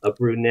 a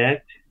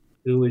brunette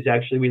who was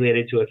actually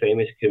related to a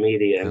famous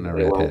comedian. And a I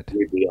won't redhead.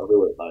 reveal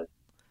who it was.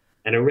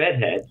 And a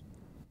redhead,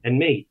 and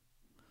me.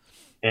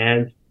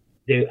 And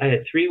I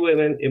had 3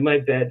 women in my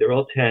bed. They're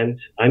all 10s.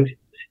 I'm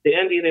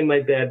standing in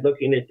my bed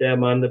looking at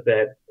them on the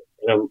bed.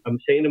 And I'm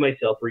saying to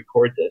myself,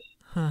 record this.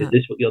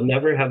 You'll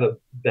never have a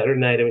better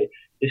night. I mean,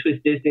 this was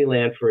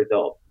Disneyland for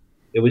adults.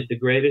 It was the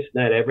greatest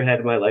night I ever had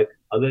in my life,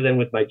 other than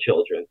with my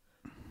children.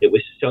 It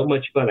was so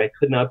much fun. I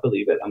could not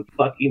believe it. I'm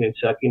fucking and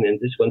sucking, and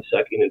this one's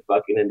sucking and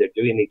fucking, and they're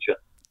doing each other.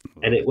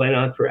 And it went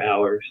on for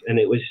hours. And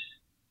it was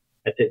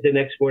at the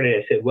next morning.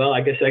 I said, "Well, I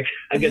guess I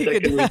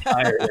can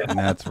retire now."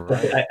 That's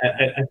right.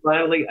 I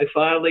finally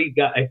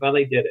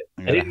did it.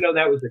 I didn't know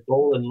that was a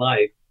goal in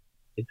life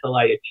until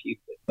I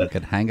achieved it. I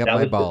could hang up that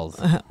my was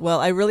balls. Well,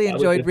 I really That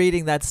was enjoyed good.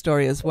 reading that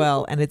story as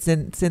well, and it's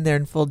in there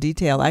in full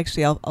detail.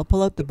 Actually, I'll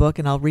pull out the book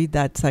and I'll read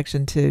that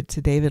section to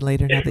David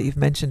later. Now that you've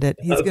mentioned it,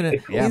 he's Okay.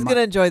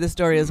 gonna enjoy the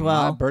story as My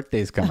well.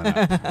 birthday's coming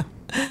up.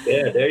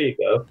 Yeah, there you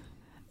go.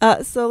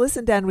 So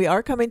listen, Dan, we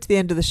are coming to the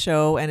end of the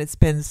show, and it's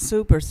been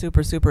super,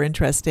 super, super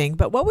interesting.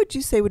 But what would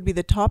you say would be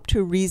the top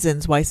 2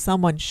 reasons why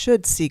someone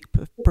should seek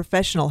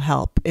professional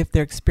help if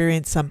they're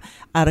experiencing some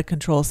out of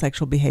control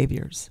sexual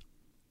behaviors?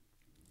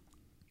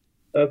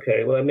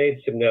 Okay, well, I made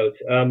some notes.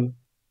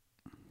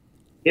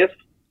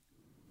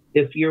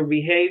 If your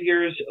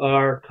behaviors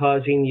are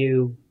causing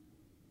you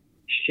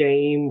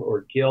shame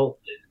or guilt,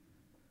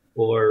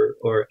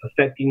 or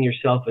affecting your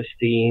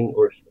self-esteem,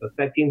 or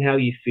affecting how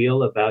you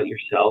feel about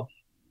yourself,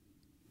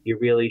 you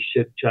really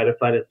should try to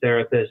find a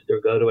therapist or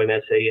go to an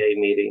SAA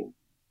meeting.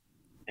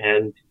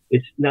 And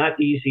it's not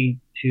easy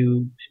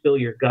to spill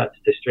your guts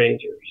to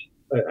strangers.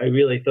 I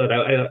really thought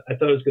I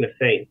thought I was going to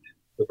faint.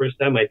 The first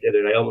time I did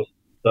it, I almost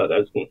thought I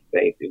was going to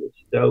faint. It was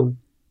so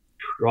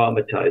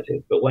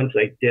traumatizing. But once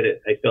I did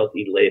it, I felt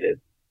elated.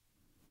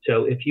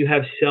 So if you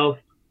have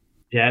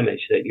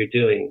self-damage that you're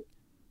doing,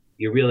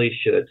 you really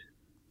should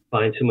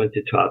find someone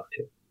to talk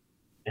to.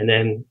 And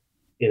then,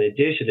 in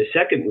addition, the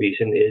second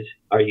reason is,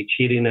 are you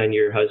cheating on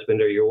your husband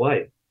or your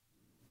wife?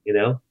 You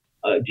know,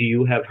 do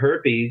you have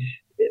herpes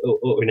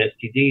or an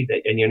STD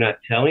and you're not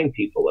telling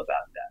people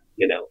about that?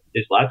 You know,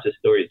 there's lots of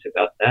stories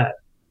about that.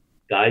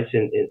 Guys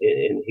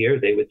in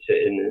here, they would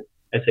say, in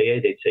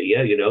SAA, they'd say,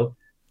 yeah, you know,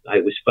 I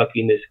was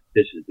fucking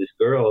this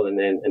girl, and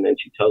then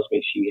she tells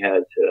me she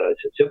has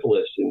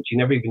syphilis, and she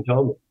never even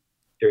told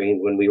me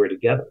when we were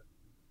together.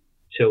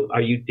 So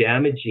are you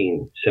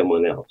damaging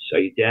someone else? Are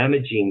you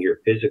damaging your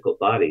physical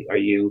body? Are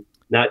you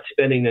not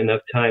spending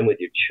enough time with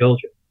your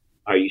children?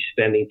 Are you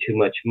spending too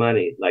much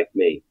money like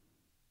me?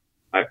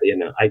 I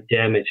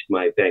damaged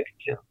my bank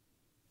account.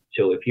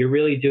 So if you're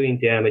really doing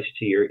damage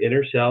to your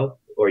inner self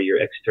or your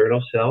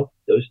external self,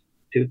 those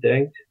 2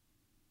 things,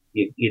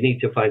 you need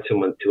to find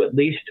someone to at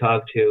least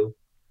talk to,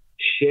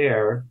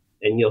 share,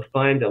 and you'll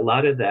find a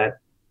lot of that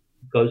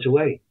goes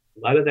away. A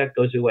lot of that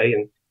goes away.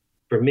 And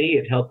for me,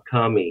 it helped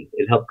calm me.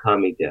 It helped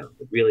calm me down.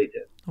 It really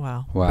did.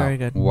 Wow. Wow. Very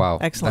good. Wow.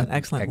 Excellent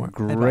A work.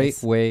 great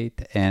Advice. way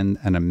to end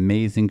an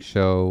amazing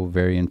show.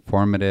 Very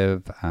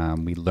informative.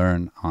 We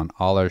learn on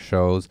all our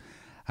shows.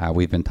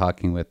 We've been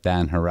talking with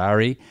Dan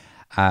Harary.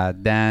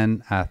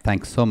 Dan,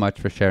 thanks so much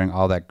for sharing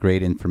all that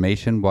great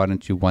information. Why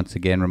don't you once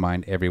again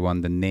remind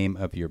everyone the name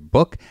of your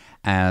book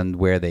and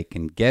where they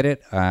can get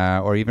it,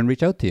 or even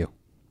reach out to you?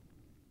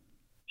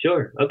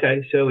 Sure.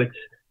 Okay. So it's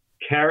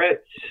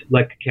Carrots,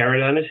 like a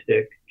carrot on a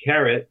stick,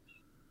 Carrots,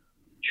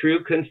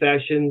 True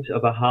Confessions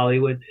of a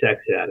Hollywood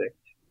Sex Addict.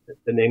 That's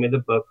the name of the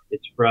book.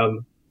 It's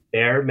from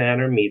Bear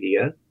Manor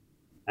Media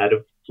out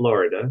of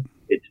Florida.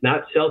 It's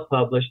not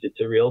self-published. It's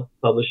a real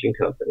publishing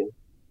company.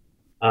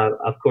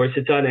 Of course,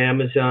 it's on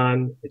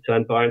Amazon. It's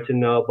on Barnes &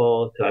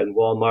 Noble. It's on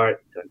Walmart.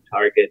 It's on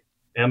Target.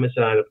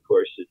 Amazon, of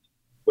course, is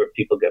where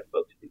people get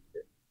books these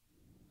days.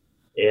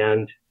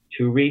 And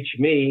to reach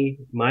me,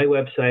 my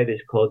website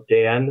is called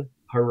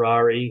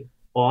danharariauthor.com.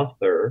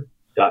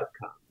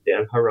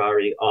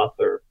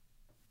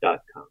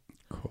 danharariauthor.com.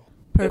 Cool.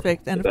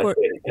 Perfect. And of course,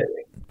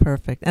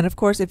 perfect. And of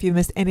course, if you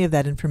missed any of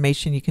that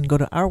information, you can go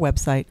to our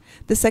website,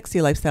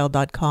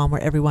 thesexylifestyle.com,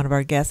 where every one of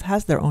our guests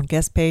has their own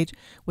guest page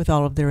with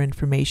all of their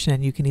information,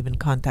 and you can even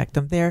contact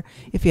them there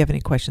if you have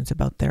any questions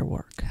about their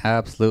work.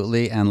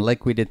 Absolutely. And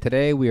like we did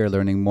today, we are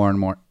learning more and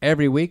more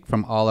every week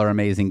from all our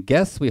amazing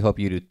guests. We hope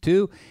you do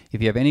too.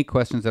 If you have any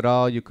questions at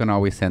all, you can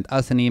always send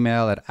us an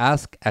email at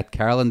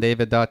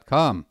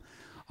ask@carolanddavid.com.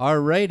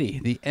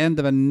 Alrighty, the end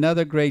of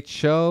another great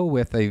show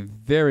with a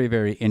very,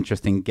 very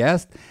interesting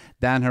guest.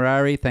 Dan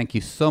Harary, thank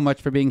you so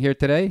much for being here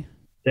today.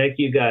 Thank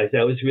you, guys.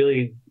 That was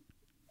really,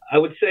 I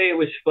would say it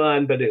was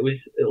fun, but it was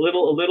a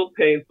little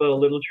painful, a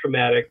little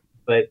traumatic.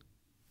 But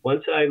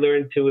once I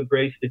learned to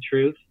embrace the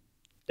truth,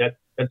 that's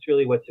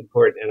really what's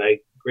important. And I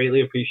greatly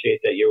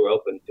appreciate that you were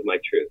open to my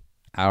truth.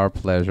 Our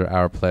pleasure,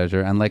 our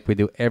pleasure. And like we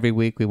do every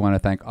week, we want to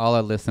thank all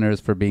our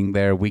listeners for being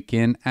there week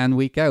in and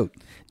week out.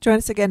 Join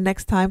us again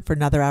next time for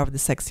another hour of The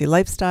Sexy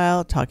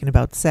Lifestyle, talking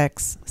about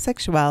sex,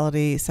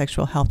 sexuality,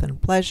 sexual health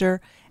and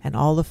pleasure, and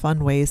all the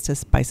fun ways to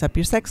spice up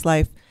your sex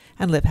life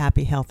and live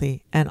happy,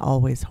 healthy, and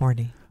always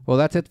horny. Well,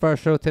 that's it for our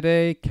show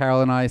today.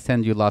 Carol and I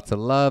send you lots of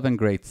love and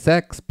great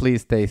sex.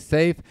 Please stay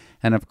safe.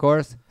 And of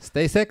course,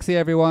 stay sexy,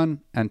 everyone.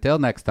 Until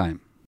next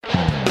time.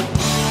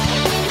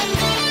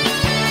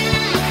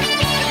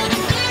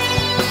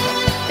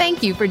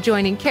 Thank you for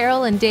joining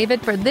Carol and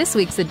David for this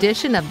week's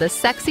edition of The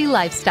Sexy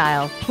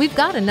Lifestyle. We've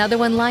got another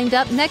one lined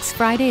up next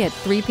Friday at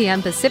 3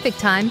 p.m. Pacific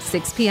Time,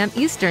 6 p.m.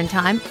 Eastern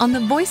Time on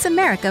the Voice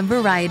America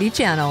Variety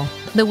Channel.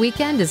 The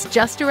weekend is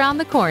just around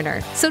the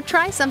corner, so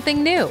try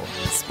something new.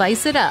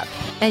 Spice it up,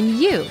 and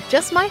you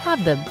just might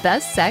have the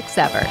best sex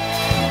ever.